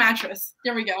 Once Upon a Mattress.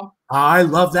 There we go. I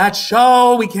love that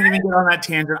show. We can't even get on that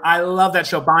tangent. I love that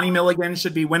show. Bonnie Milligan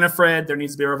should be Winifred. There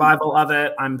needs to be a revival of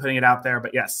it. I'm putting it out there,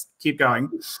 but yes, keep going.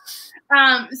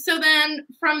 So then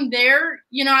from there,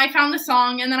 I found the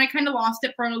song, and then I kind of lost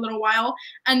it for a little while.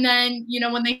 And then,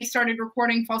 when they started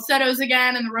recording Falsettos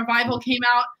again and the revival came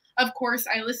out, of course,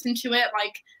 I listened to it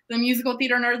like the musical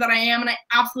theater nerd that I am, and I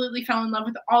absolutely fell in love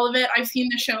with all of it. I've seen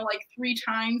the show like 3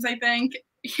 times, I think.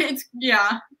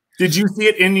 Yeah. Did you see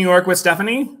it in New York with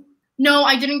Stephanie? No,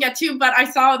 I didn't get to, but I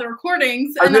saw the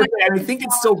recordings. And I think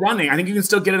it's still running. I think you can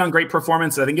still get it on Great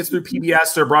Performances. I think it's through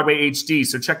PBS or Broadway HD.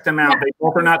 So check them out. Yeah. They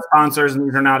both are not sponsors, and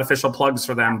these are not official plugs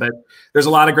for them. But there's a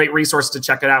lot of great resources to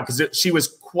check it out, because she was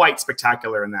quite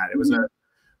spectacular in that. It was a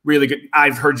really good.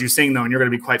 I've heard you sing, though, and you're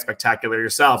going to be quite spectacular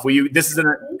yourself. This is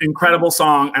an incredible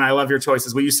song, and I love your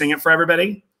choices. Will you sing it for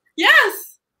everybody?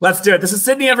 Yes. Let's do it. This is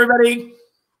Sydney, everybody.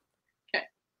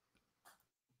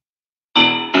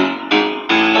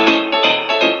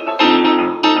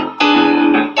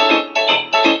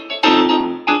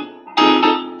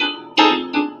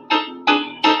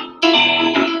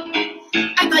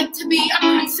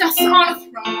 On a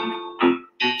throne,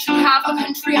 to have a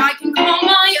country I can call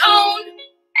my own,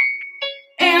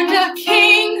 and a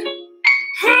king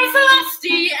who's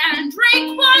lusty and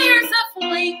requires a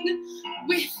fling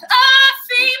with a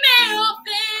female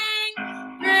thing.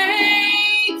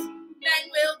 Great men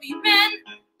will be men.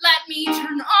 Let me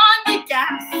turn on the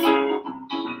gas.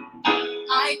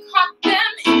 I caught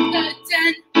them in the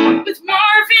den with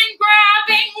Marvin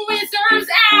grabbing Whizzer's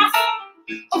ass.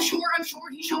 Oh, sure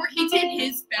he did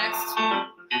his best.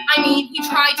 I mean, he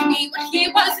tried to be what he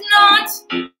was not.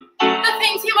 The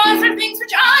things he was are things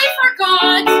which I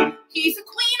forgot. He's a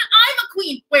queen, I'm a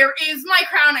queen. Where is my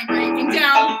crown? I'm breaking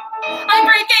down. I'm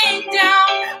breaking down.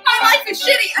 My life is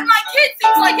shitty, and my kid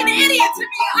seems like an idiot to me.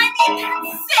 I mean,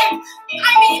 that's sick.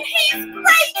 I mean, he's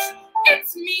great.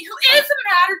 It's me who is the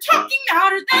matter, talking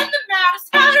louder than the maddest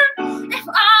hatter. If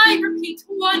I repeat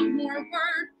one more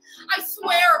word, I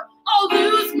swear I'll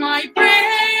lose my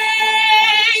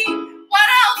brain. What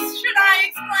else should I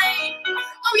explain?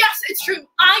 Oh yes, it's true,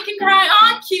 I can cry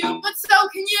on cue, but so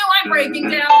can you. I'm breaking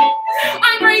down.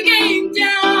 I'm breaking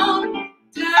down,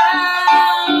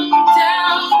 down,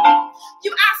 down.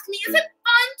 You ask me, is it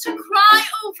fun to cry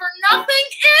over nothing?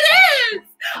 It is.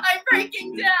 I'm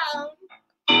breaking down.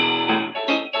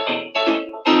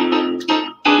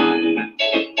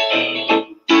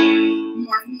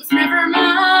 Martin was never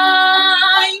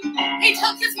mine. He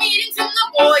took his meetings in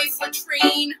the boys'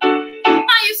 latrine.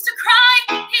 I used to cry,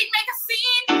 he'd make a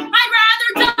scene. I'd rather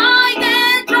die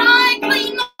than dry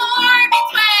clean. The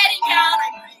Marvin's wedding gown.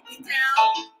 I'm breaking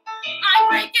down. I'm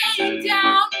breaking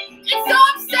down. It's so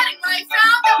upsetting when I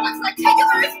found out what's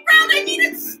rectangular is round. I mean,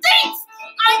 it stinks.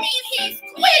 I mean, he's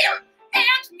queer.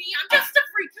 And me, I'm just a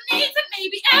freak who needs it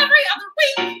maybe every other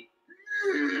week.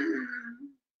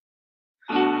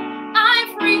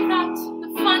 I've rethought the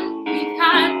fun we've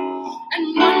had, and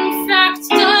one fact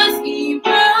does emerge.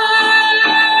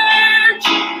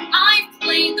 I've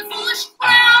played the foolish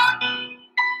clown,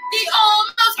 the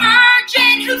almost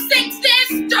virgin who thinks this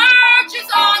dirge is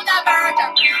on the verge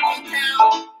of breaking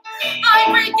down.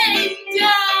 I'm breaking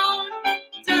down,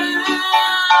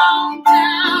 down,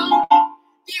 down.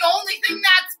 The only thing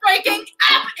that's breaking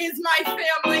up is my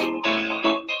family.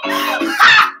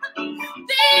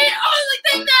 The only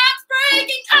thing that's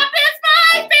breaking up is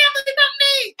my family but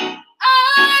me.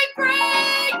 I'm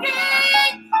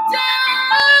breaking down.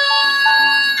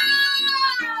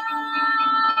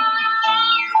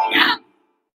 Yeah.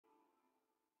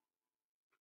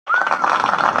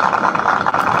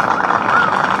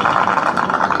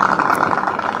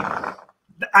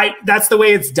 that's the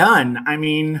way it's done. I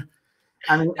mean,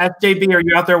 FJB, are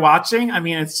you out there watching? I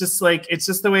mean, it's just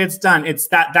the way it's done.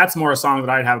 That's more a song that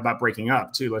I'd have about breaking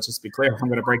up too. Let's just be clear. I'm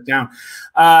going to break down.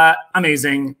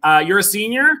 Amazing. You're a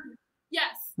senior?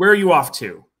 Yes. Where are you off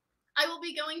to? I will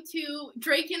be going to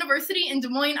Drake University in Des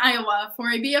Moines, Iowa for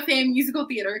a BFA in musical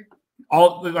theater.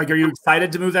 Are you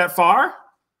excited to move that far?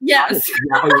 Yes.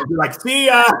 You're like, see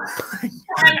ya.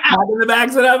 I'm in the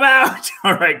bags and I'm out.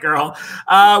 All right, girl.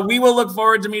 We will look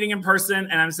forward to meeting in person,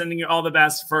 and I'm sending you all the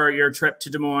best for your trip to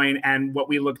Des Moines and what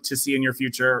we look to see in your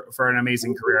future for an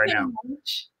amazing career. I know.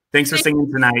 Thanks for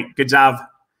singing tonight. Good job.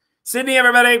 Sydney,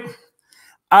 everybody.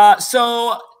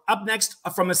 So up next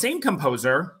from the same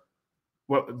composer.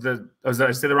 Did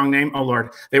I say the wrong name? Oh Lord,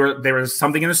 there was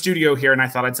something in the studio here, and I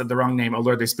thought I'd said the wrong name. Oh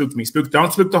Lord, they spooked me.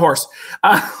 Don't spook the horse.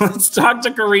 Let's talk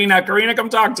to Karina. Karina, come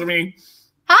talk to me.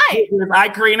 Hi. Hi,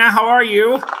 Karina. How are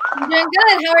you? I'm doing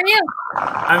good. How are you?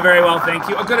 I'm very well, thank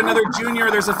you. Oh, good. Another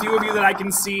junior. There's a few of you that I can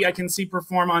see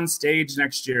perform on stage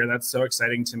next year. That's so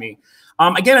exciting to me.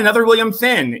 Again, another William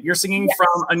Finn. You're singing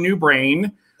from A New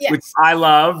Brain, which I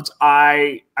loved.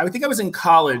 I think I was in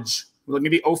college,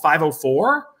 maybe 05,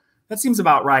 04. That seems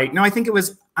about right. No, I think it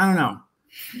was, I don't know.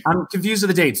 I'm confused with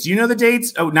the dates. Do you know the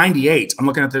dates? Oh, 98. I'm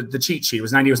looking at the cheat sheet. It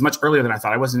was 90. It was much earlier than I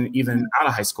thought. I wasn't even out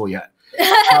of high school yet.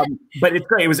 But it's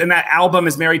great. It was in that album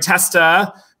is Mary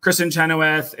Testa, Kristen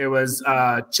Chenoweth. It was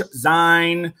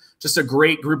Zine, just a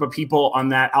great group of people on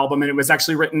that album. And it was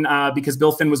actually written because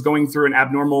Bill Finn was going through an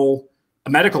abnormal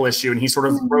medical issue, and he sort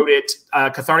of wrote it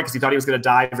cathartic because he thought he was going to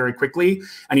die very quickly,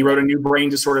 and he wrote A New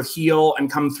Brain to sort of heal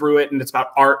and come through it, and it's about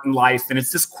art and life, and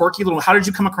it's this quirky little. How did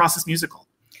you come across this musical?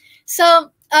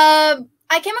 So I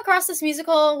came across this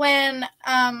musical when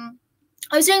I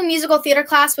was doing a musical theater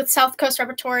class with South Coast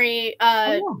Repertory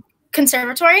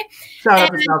Conservatory. Shout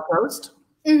out to South Coast.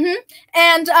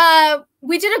 And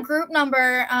we did a group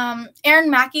number.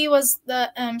 Erin Mackey was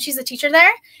she's the teacher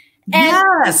there. And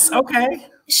yes. Okay.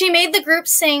 She made the group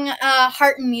sing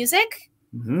Heart and Music.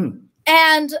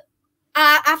 And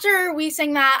after we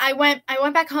sang that, I went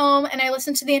back home and I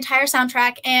listened to the entire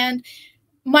soundtrack. And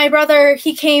my brother,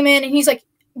 he came in and he's like,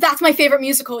 "That's my favorite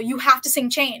musical. You have to sing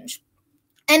Change."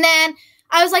 And then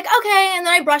I was like, okay. And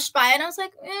then I brushed by it and I was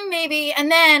like, maybe.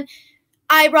 And then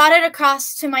I brought it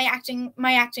across to my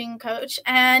acting coach,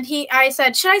 and I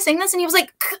said, "Should I sing this?" And he was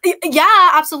like,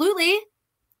 "Yeah, absolutely."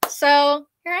 So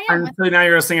here I am. So now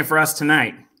you're going to sing it for us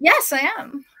tonight. Yes, I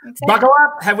am. Buckle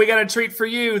up. Have we got a treat for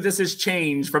you? This is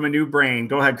Change from A New Brain.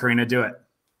 Go ahead, Karina, do it.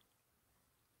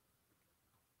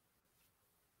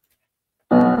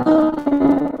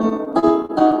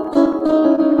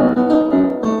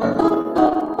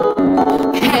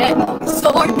 Pennies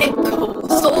or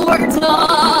nickels or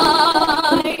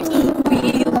dimes,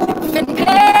 we live in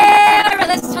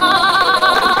perilous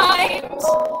times.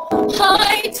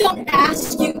 I don't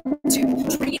ask you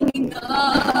to treat me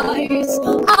nice.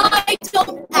 I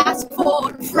don't ask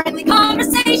for friendly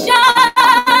conversation.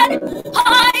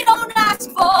 I don't ask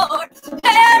for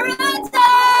paradise.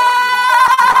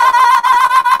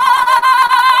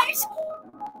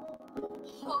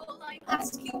 All I'm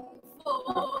asking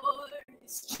for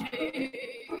is change.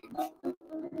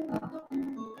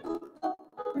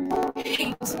 Hate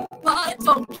me, but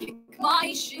don't kick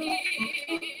my shit.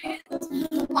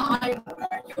 I'm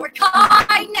where your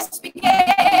kindness began.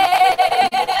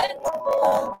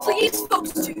 Please,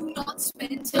 folks, do not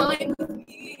spend time with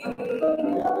me.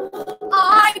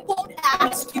 I won't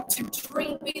ask you to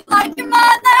treat me like your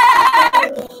mother.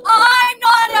 I'm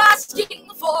not asking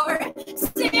for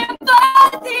sympathy.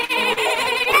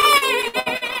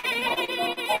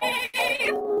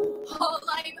 All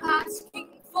I'm asking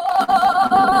for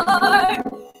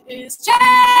is change.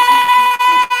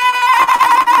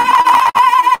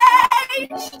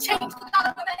 Change the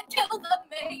government, kill the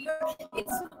mayor.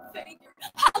 It's a failure.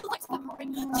 How life's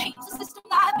suffering. Change the system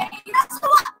that made us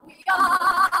what we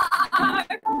are.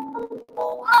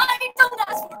 I don't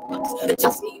ask for bucks,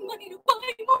 just need money to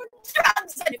buy more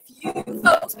drugs. And if you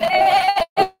folks pay,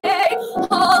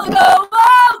 I'll go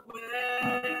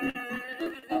away.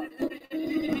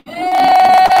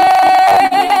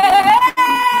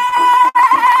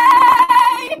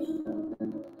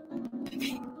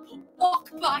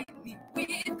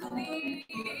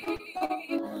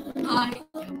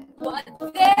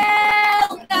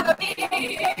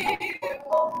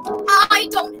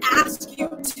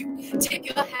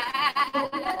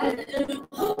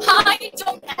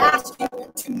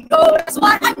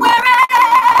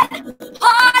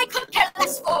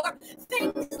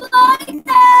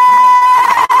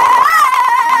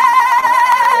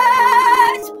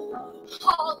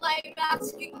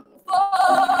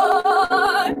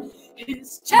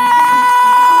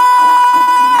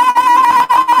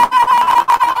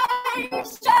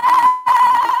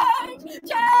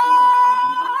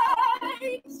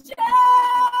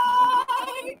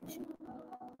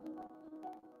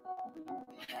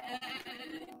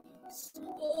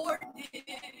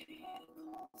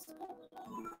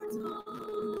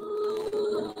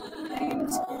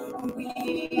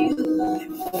 we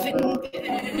live in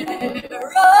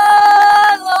perilous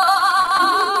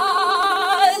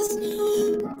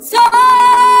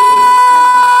times.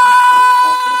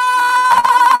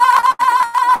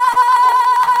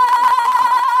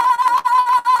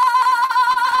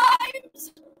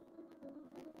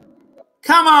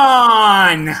 Come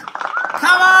on.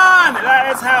 Come on.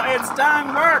 That is how it's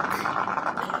done work.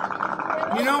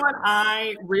 You know what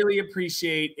I really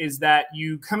appreciate is that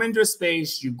you come into a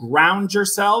space, you ground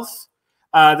yourself.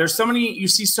 There's so many, you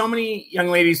see so many young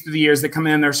ladies through the years that come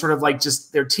in, they're sort of like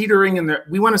just, they're teetering, and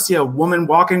we want to see a woman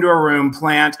walk into a room,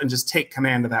 plant, and just take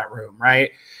command of that room, right?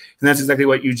 And that's exactly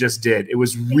what you just did. It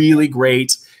was really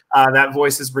great. That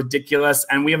voice is ridiculous,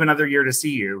 and we have another year to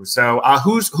see you. So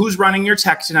who's running your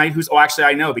tech tonight? Oh, actually,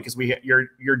 I know, because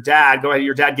your dad, go ahead,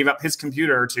 your dad gave up his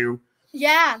computer to.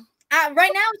 Yeah.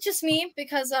 Right now it's just me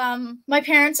because my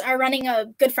parents are running a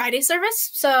Good Friday service,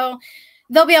 so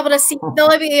they'll be able to see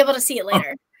it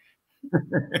later.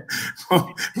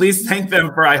 Well, please thank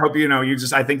them for. I hope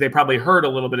I think they probably heard a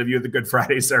little bit of you at the Good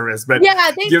Friday service, but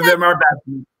yeah, give them our best.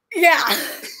 Yeah.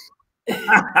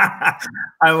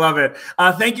 I love it.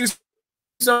 Thank you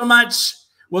so much.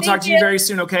 We'll talk to you very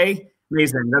soon. Okay.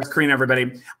 Amazing. That's Korean,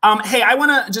 everybody. Hey, I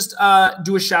want to just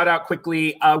do a shout out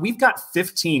quickly. We've got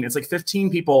 15. It's like 15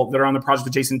 people that are on the Project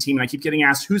with Jason team. And I keep getting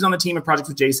asked who's on the team of Project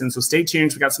with Jason. So stay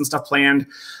tuned. We got some stuff planned.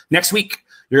 Next week,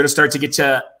 you're going to start to get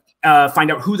to find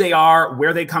out who they are,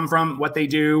 where they come from, what they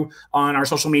do on our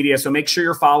social media. So make sure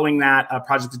you're following that.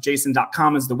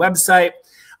 projectwithjason.com is the website.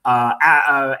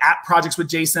 At Projects with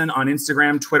Jason on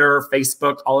Instagram, Twitter,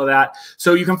 Facebook, all of that.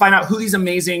 So you can find out who these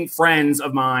amazing friends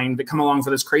of mine that come along for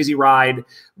this crazy ride,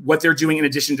 what they're doing in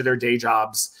addition to their day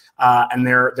jobs and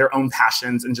their own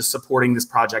passions, and just supporting this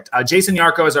project. Jason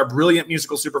Yarko is our brilliant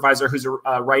musical supervisor who's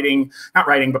not writing,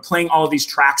 but playing all of these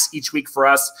tracks each week for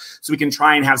us so we can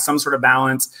try and have some sort of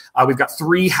balance. We've got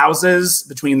 3 houses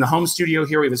between the home studio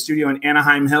here. We have a studio in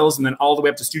Anaheim Hills, and then all the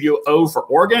way up to Studio O for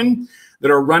Oregon, that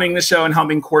are running the show and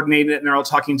helping coordinate it, and they're all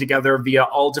talking together via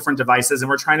all different devices, and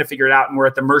we're trying to figure it out, and we're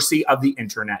at the mercy of the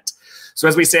internet. So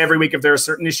as we say every week, if there are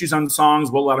certain issues on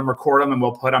songs, we'll let them record them, and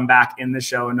we'll put them back in the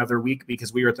show another week,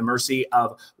 because we are at the mercy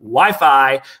of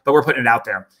Wi-Fi, but we're putting it out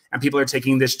there. And people are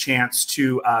taking this chance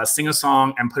to sing a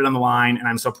song and put it on the line, and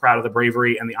I'm so proud of the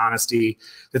bravery and the honesty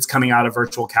that's coming out of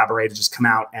Virtual Cabaret to just come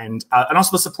out, and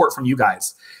also the support from you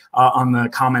guys. On the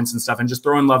comments and stuff, and just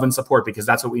throw in love and support, because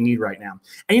that's what we need right now.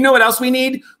 And you know what else we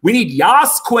need? We need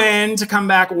Yas Quinn to come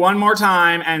back one more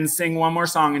time and sing one more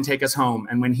song and take us home.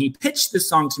 And when he pitched this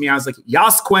song to me, I was like,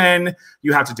 Yas Quinn,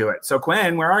 you have to do it. So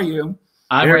Quinn, where are you?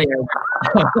 I'm right here.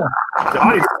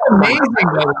 Amazing,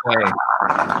 by the way.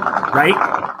 Right?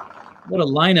 What a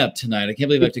lineup tonight. I can't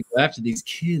believe I have to go after these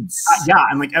kids. Yeah,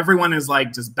 and like everyone is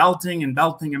like just belting and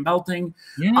belting and belting.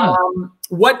 Yeah.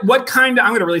 What kind of,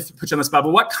 I'm going to really put you on the spot, but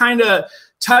what kind of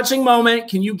touching moment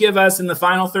can you give us in the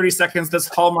final 30 seconds of this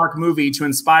Hallmark movie to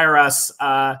inspire us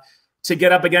to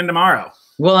get up again tomorrow?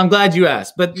 Well, I'm glad you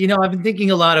asked. But, I've been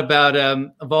thinking a lot about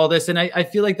of all this. And I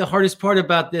feel like the hardest part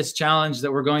about this challenge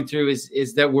that we're going through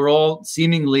is that we're all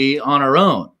seemingly on our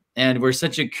own. And we're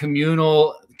such a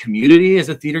communal community as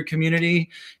a theater community.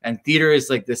 And theater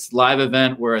is like this live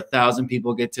event where 1,000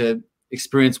 people get to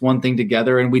experience one thing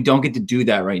together. And we don't get to do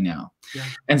that right now. Yeah.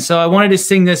 And so I wanted to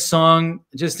sing this song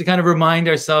just to kind of remind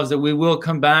ourselves that we will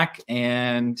come back,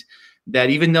 and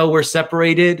that even though we're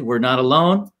separated, we're not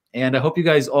alone. And I hope you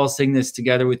guys all sing this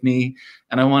together with me.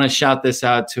 And I want to shout this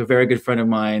out to a very good friend of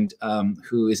mine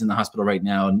who is in the hospital right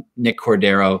now, Nick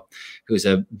Cordero, who's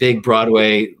a big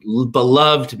Broadway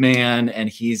beloved man, and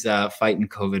he's fighting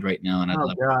COVID right now. And I'd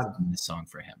love to sing this song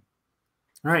for him.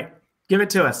 All right, give it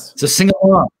to us. So sing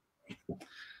along.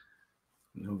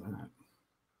 You know that.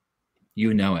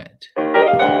 You know it.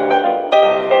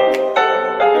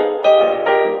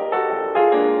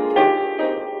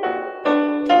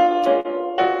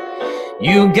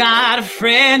 You got a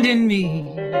friend in me.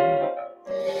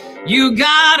 You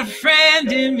got a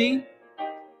friend in me.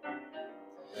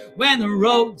 When the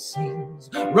road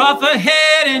seems rough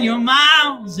ahead and you're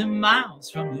miles and miles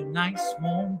from your nice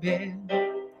warm bed,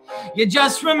 you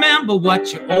just remember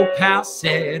what your old pal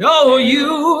said. Oh,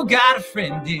 you got a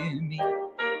friend in me.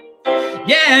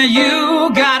 Yeah,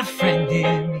 you got a friend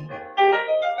in me.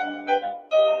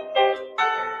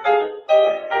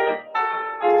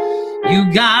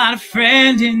 You got a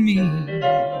friend in me.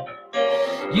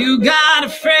 You got a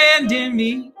friend in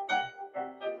me.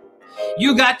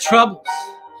 You got troubles,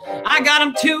 I got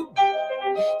them too.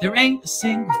 There ain't a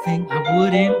single thing I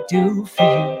wouldn't do for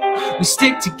you. We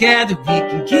stick together, we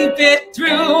can keep it through.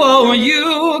 Oh,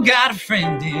 you got a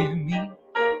friend in me.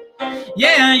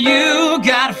 Yeah, you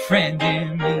got a friend. friend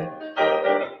in me.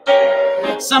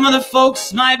 Some of the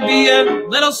folks might be a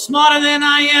little smarter than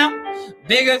I am,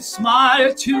 bigger,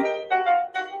 smarter too.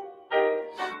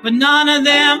 But none of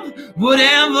them would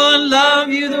ever love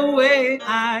you the way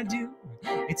I do.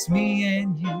 It's me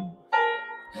and you.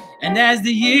 And as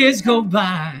the years go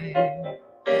by,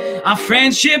 our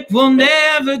friendship will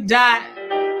never die.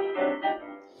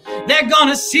 They're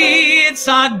gonna see it's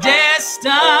our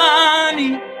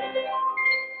destiny.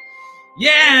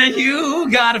 Yeah,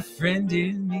 you got a friend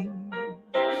in me.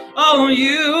 Oh,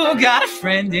 you got a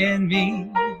friend in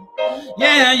me.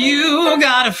 Yeah, you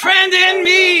got a friend in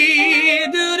me.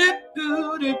 Look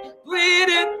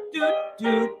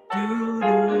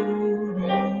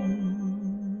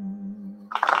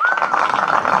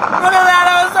at that,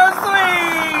 that was so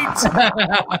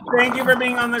sweet. Thank you for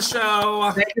being on the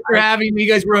show. Thank you for having me.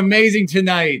 You guys were amazing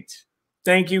tonight.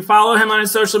 Thank you. Follow him on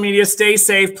his social media. Stay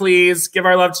safe, please. Give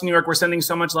our love to New York. We're sending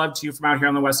so much love to you from out here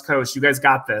on the West Coast. You guys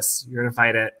got this. You're going to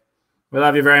fight it. We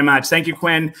love you very much. Thank you,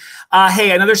 Quinn. Hey,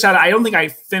 another shout out. I don't think I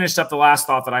finished up the last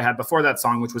thought that I had before that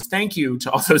song, which was thank you to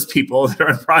all those people that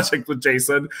are in Project with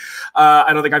Jason.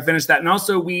 I don't think I finished that. And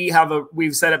also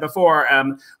we've said it before.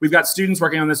 We've got students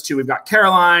working on this too. We've got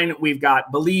Caroline, we've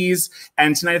got Belize,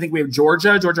 and tonight I think we have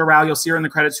Georgia Rao. You'll see her in the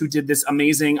credits, who did this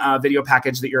amazing video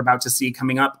package that you're about to see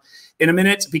coming up in a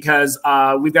minute, because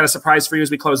we've got a surprise for you as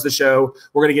we close the show.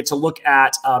 We're going to get to look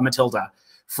at Matilda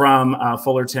from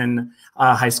Fullerton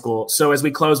High School. So as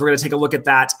we close, we're going to take a look at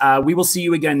that. We will see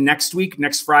you again next week,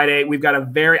 next Friday. We've got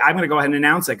I'm going to go ahead and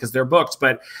announce it because they're booked,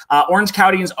 but Orange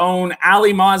County's own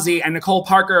Ali Mozzie and Nicole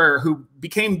Parker, who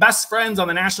became best friends on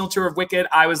the national tour of Wicked.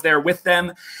 I was there with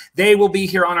them. They will be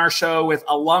here on our show with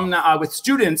with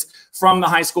students from the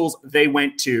high schools they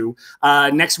went to.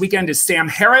 Next weekend is Sam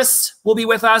Harris will be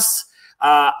with us.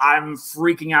 I'm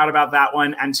freaking out about that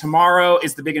one. And tomorrow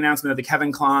is the big announcement of the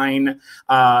Kevin Kline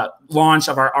launch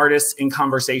of our Artists in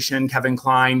Conversation, Kevin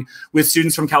Kline, with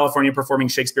students from California performing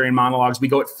Shakespearean monologues. We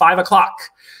go at 5 o'clock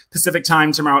Pacific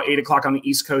time tomorrow, 8 o'clock on the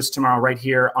East Coast tomorrow, right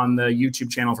here on the YouTube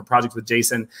channel for Project with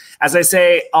Jason. As I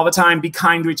say all the time, be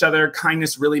kind to each other.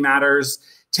 Kindness really matters.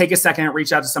 Take a second,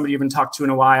 reach out to somebody you haven't talked to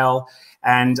in a while.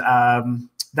 And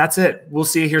that's it. We'll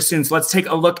see you here soon. So let's take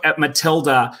a look at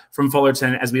Matilda from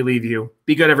Fullerton as we leave you.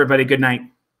 Be good, everybody. Good night.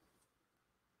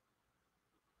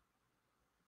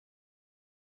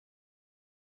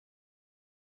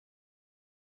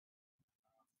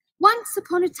 Once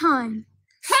upon a time.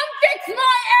 Come fix my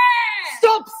ass!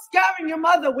 Stop scaring your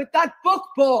mother with that book,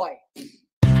 boy!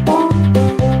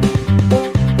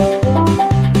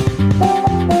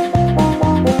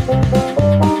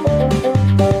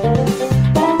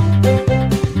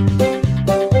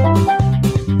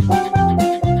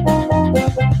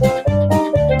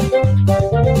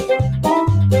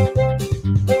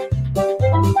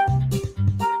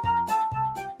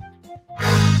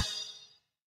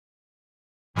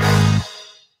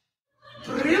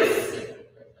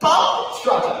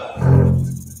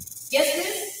 Yes,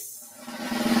 miss?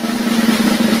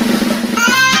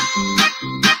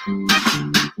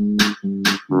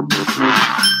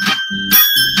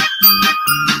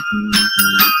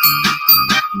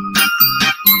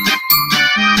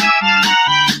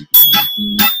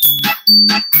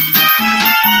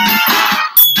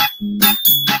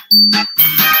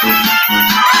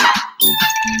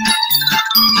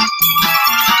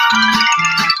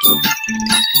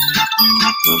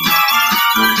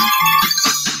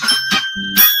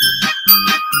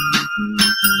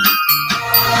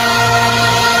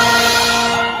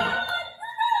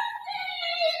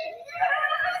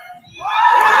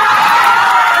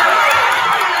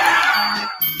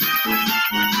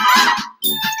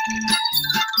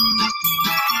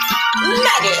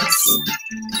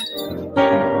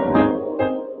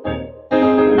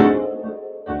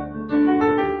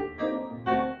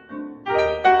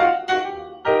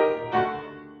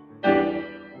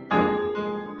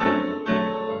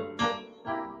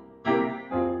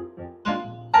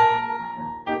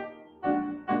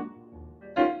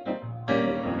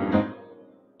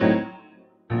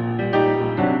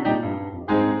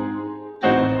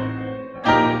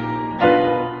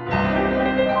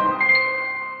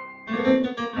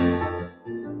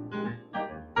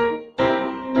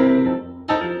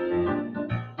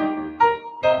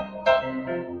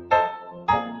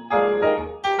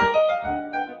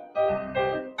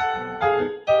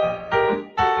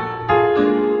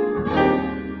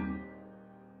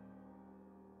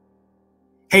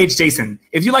 Hey, it's Jason.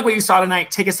 If you like what you saw tonight,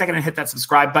 take a second and hit that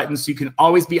subscribe button so you can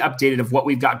always be updated of what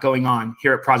we've got going on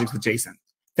here at Projects with Jason.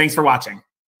 Thanks for watching.